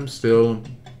I'm still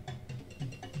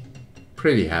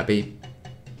pretty happy.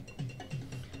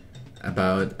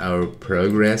 about our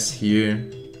progress here.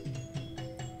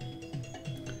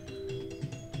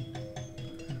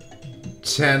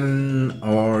 10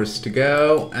 hours to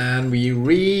go, and we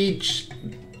reach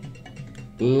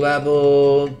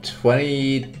level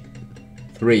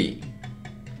 23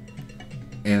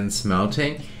 in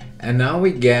smelting, and now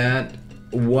we got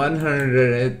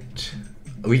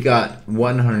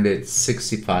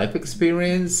 165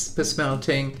 experience per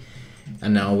smelting,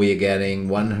 and now we are getting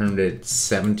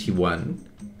 171.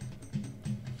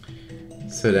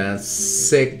 So that's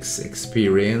 6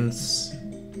 experience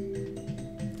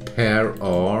per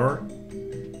hour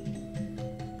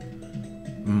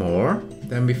more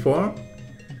than before.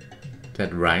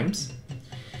 That rhymes.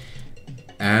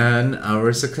 And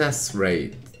our success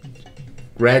rate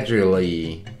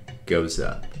gradually goes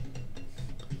up.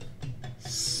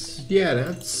 Yeah,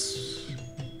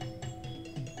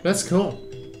 that's cool.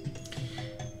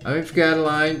 I've got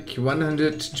like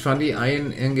 120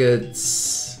 iron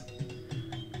ingots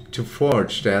to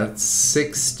forge. That's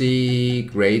 60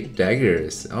 great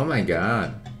daggers. Oh my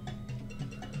god.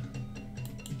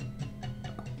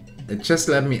 It just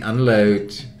let me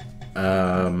unload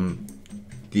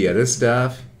the other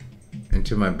stuff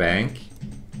into my bank,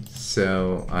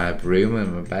 so I have room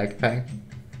in my backpack,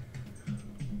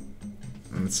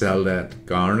 and sell that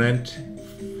garnet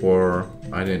for,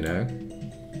 I don't know,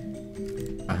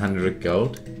 100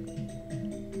 gold.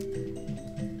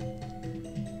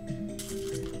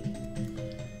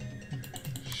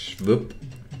 Whoop.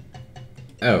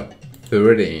 Oh,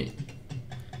 30.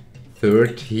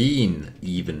 13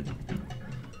 even.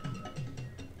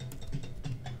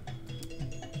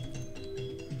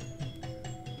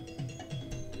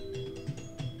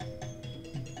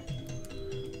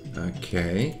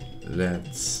 Okay,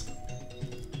 let's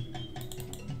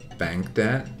bank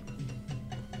that.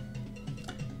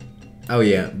 Oh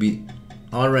yeah, we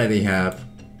already have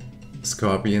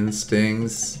scorpion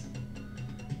stings.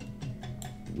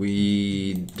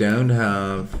 We don't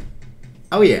have...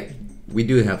 Oh yeah, we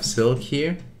do have silk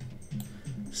here.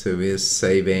 So we're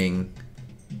saving...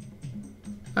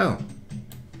 Oh.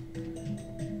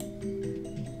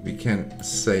 We can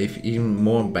save even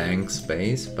more bank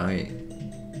space by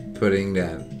putting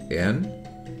that in.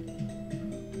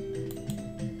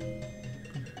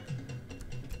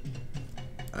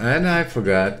 And I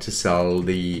forgot to sell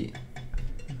the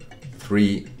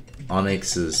 3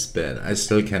 onyxes, but I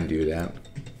still can do that.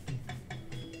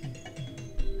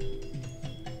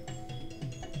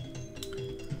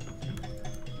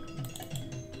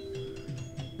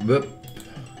 Whoop.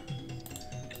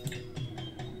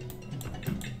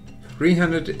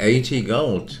 380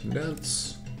 gold.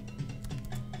 That's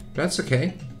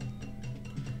okay.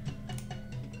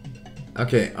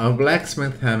 Okay, our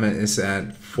blacksmith hammer is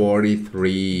at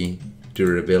 43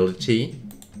 durability.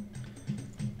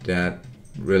 That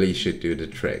really should do the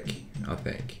trick, I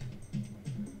think.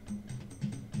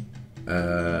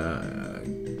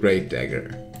 Great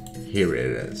dagger. Here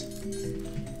it is.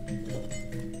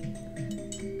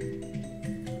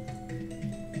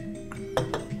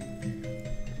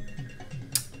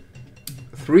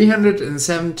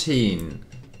 $317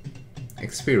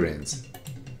 experience.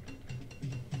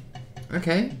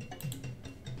 Okay.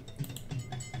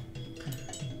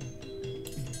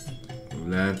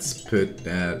 Let's put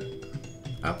that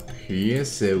up here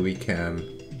so we can...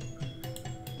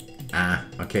 Ah,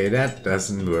 okay, that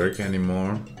doesn't work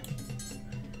anymore.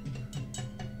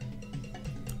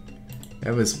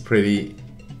 That was pretty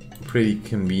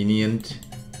convenient.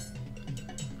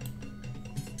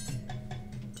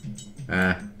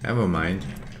 Ah, never mind.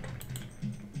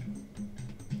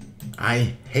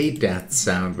 I hate that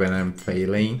sound when I'm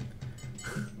failing.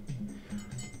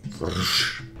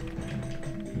 Whoosh.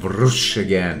 Whoosh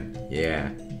again.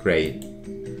 Yeah, great.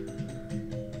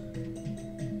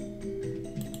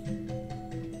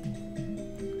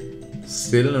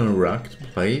 Still a rugged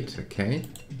plate, okay.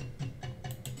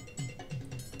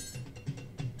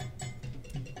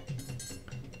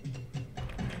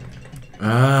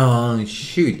 Oh,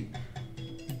 shoot.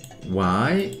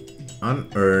 Why on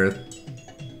earth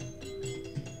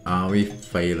are we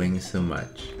failing so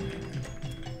much?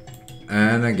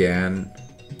 And again.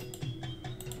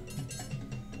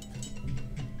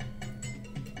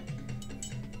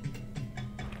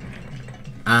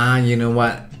 Ah, you know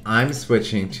what? I'm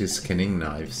switching to skinning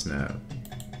knives now.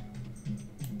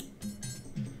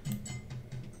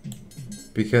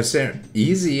 Because they're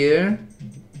easier.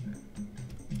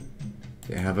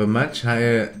 They have a much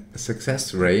higher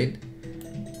success rate.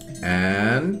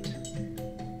 And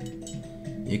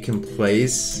you can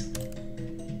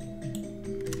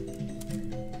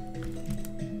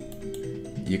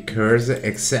your cursor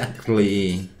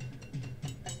exactly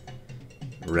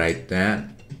right there.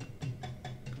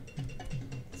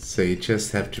 So you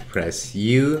just have to press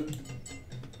U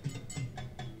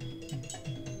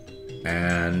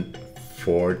and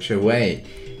forge away.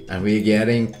 And we're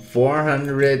getting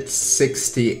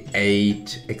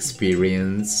 468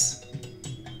 experience.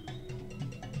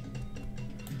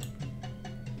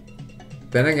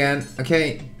 Then again,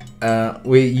 okay,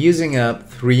 we're using up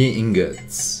 3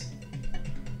 ingots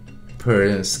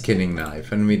per skinning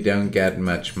knife, and we don't get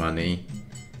much money,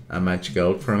 much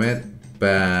gold from it,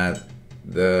 but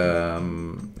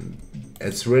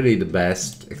it's really the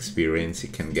best experience you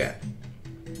can get.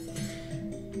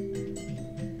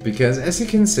 Because as you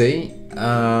can see,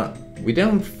 we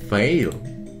don't fail.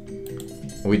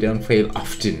 We don't fail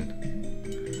often.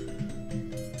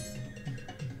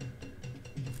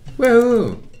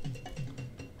 Whoa!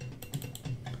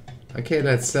 Okay,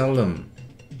 let's sell them.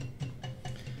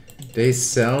 They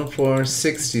sell for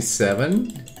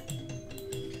 67.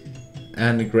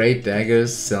 And the great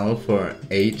daggers sell for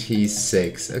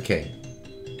 86. Okay.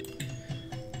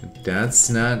 That's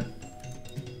not...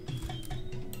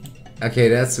 Okay,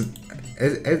 that's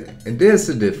there's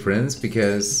a difference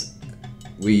because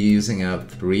we're using up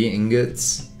 3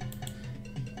 ingots,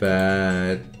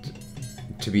 but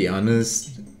to be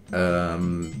honest,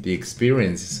 the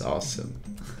experience is awesome.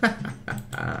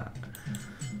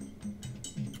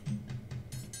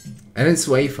 And it's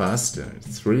way faster.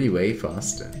 It's really way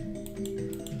faster.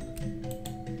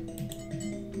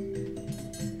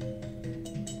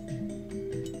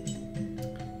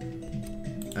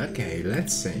 Okay,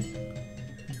 let's see.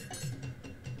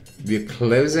 We're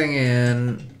closing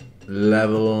in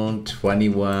level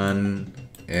 21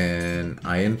 in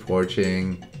iron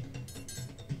forging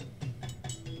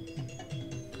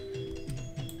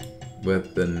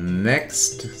with the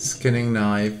next skinning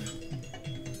knife.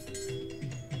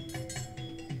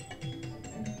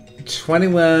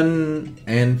 21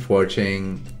 in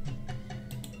forging.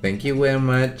 Thank you very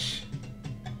much.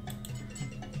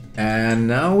 And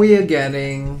now we are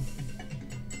getting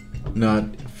not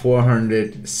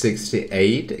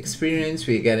 468 experience,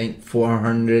 we're getting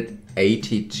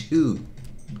 482.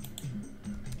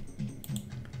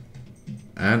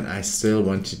 And I still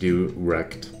want to do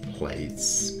rugged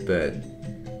plates, but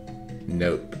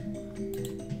nope.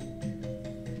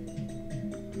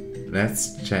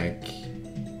 Let's check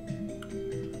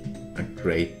a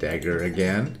great dagger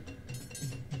again.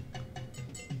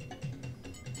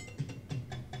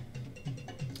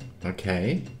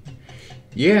 Okay.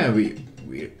 Yeah, we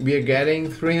are getting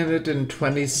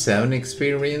 327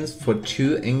 experience for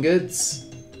 2 ingots.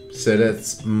 So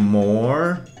that's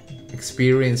more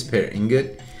experience per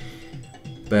ingot.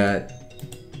 But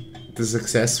the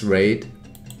success rate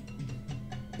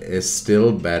is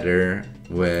still better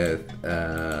with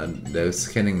those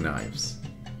skinning knives.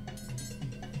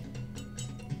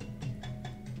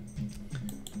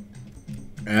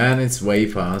 And it's way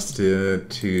faster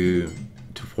to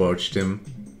forge them,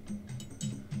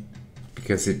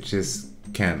 because it just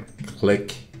can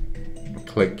click and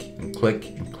click and click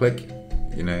and click,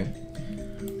 you know.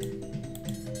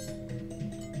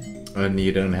 And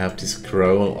you don't have to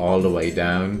scroll all the way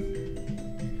down.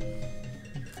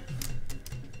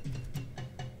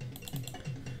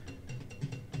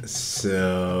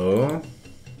 So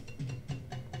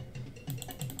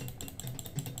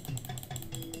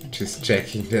just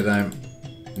checking that I'm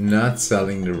not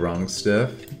selling the wrong stuff.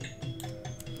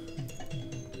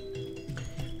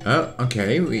 Oh,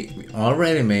 okay, we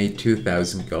already made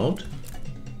 2,000 gold.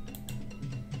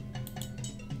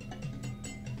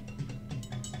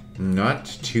 Not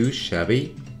too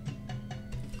shabby.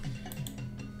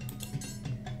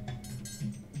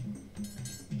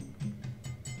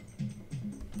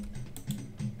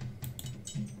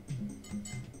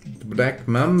 The Black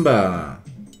Mamba.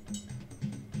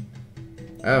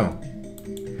 Oh,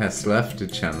 has left the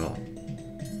channel.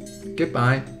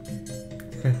 Goodbye.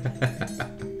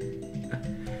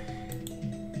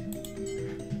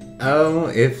 Oh,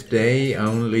 if they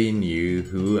only knew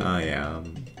who I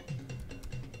am.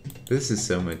 This is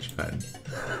so much fun.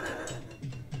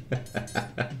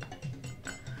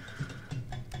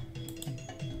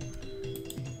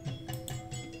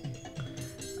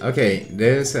 Okay,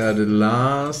 those are the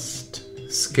last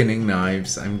skinning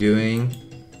knives I'm doing.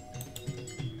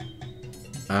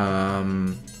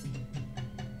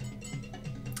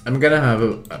 I'm gonna have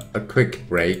a quick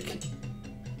break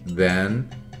then,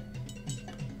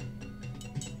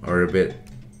 or a bit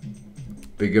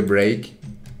bigger break.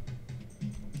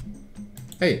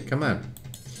 Hey, come on.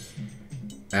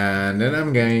 And then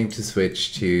I'm going to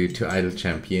switch to idle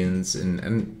champions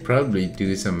and probably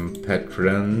do some pet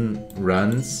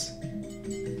runs.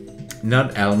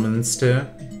 Not Elminster,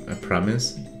 I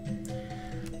promise.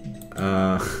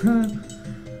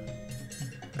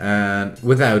 And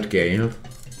without Gale,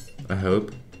 I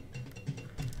hope.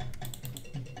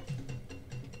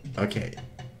 Okay.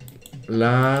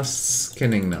 Last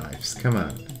skinning knives, come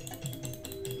on.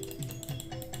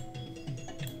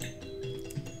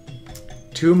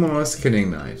 Two more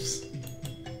skinning knives.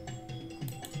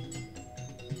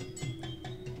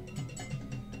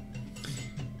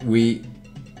 We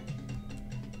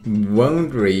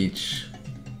won't reach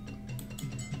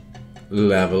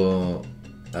level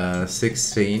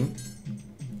 16.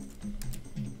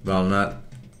 Well, not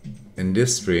in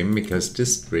this stream, because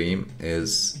this stream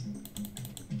is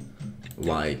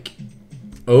like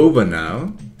over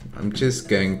now. I'm just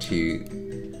going to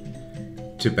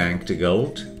bank the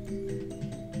gold.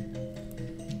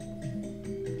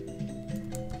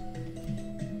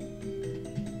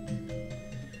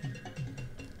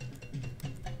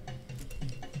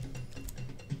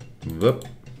 Whoop.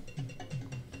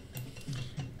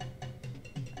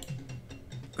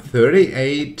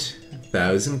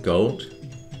 38,000 gold.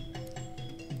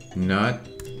 Not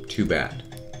too bad.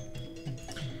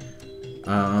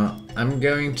 I'm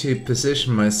going to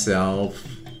position myself.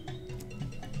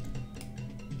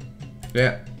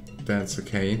 Yeah, that's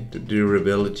okay. The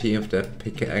durability of that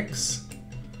pickaxe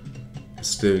is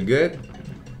still good.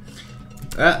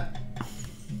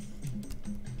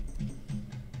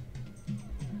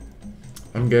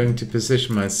 I'm going to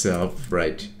position myself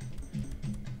right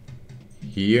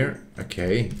here.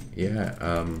 Okay, yeah,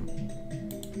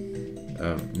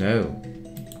 no,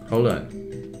 hold on.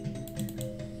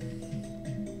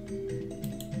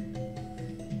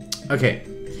 Okay,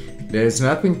 there's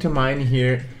nothing to mine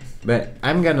here, but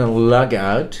I'm gonna log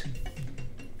out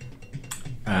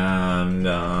and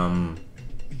I'm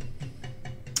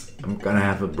gonna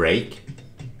have a break.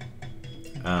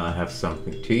 Have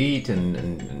something to eat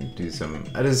and do some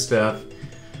other stuff,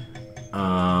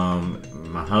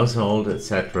 my household,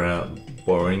 etc.,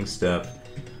 boring stuff,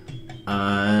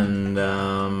 and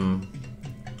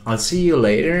I'll see you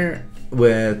later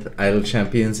with Idle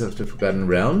Champions of the Forgotten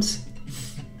Realms.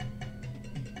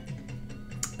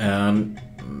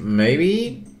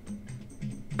 Maybe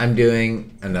I'm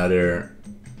doing another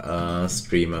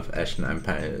stream of Ashen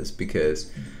Empires, because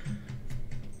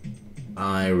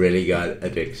I really got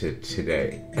addicted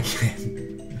today.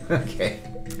 Okay.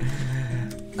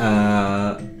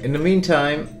 In the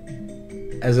meantime,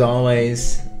 as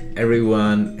always,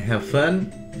 everyone have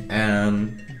fun,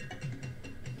 and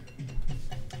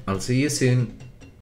I'll see you soon.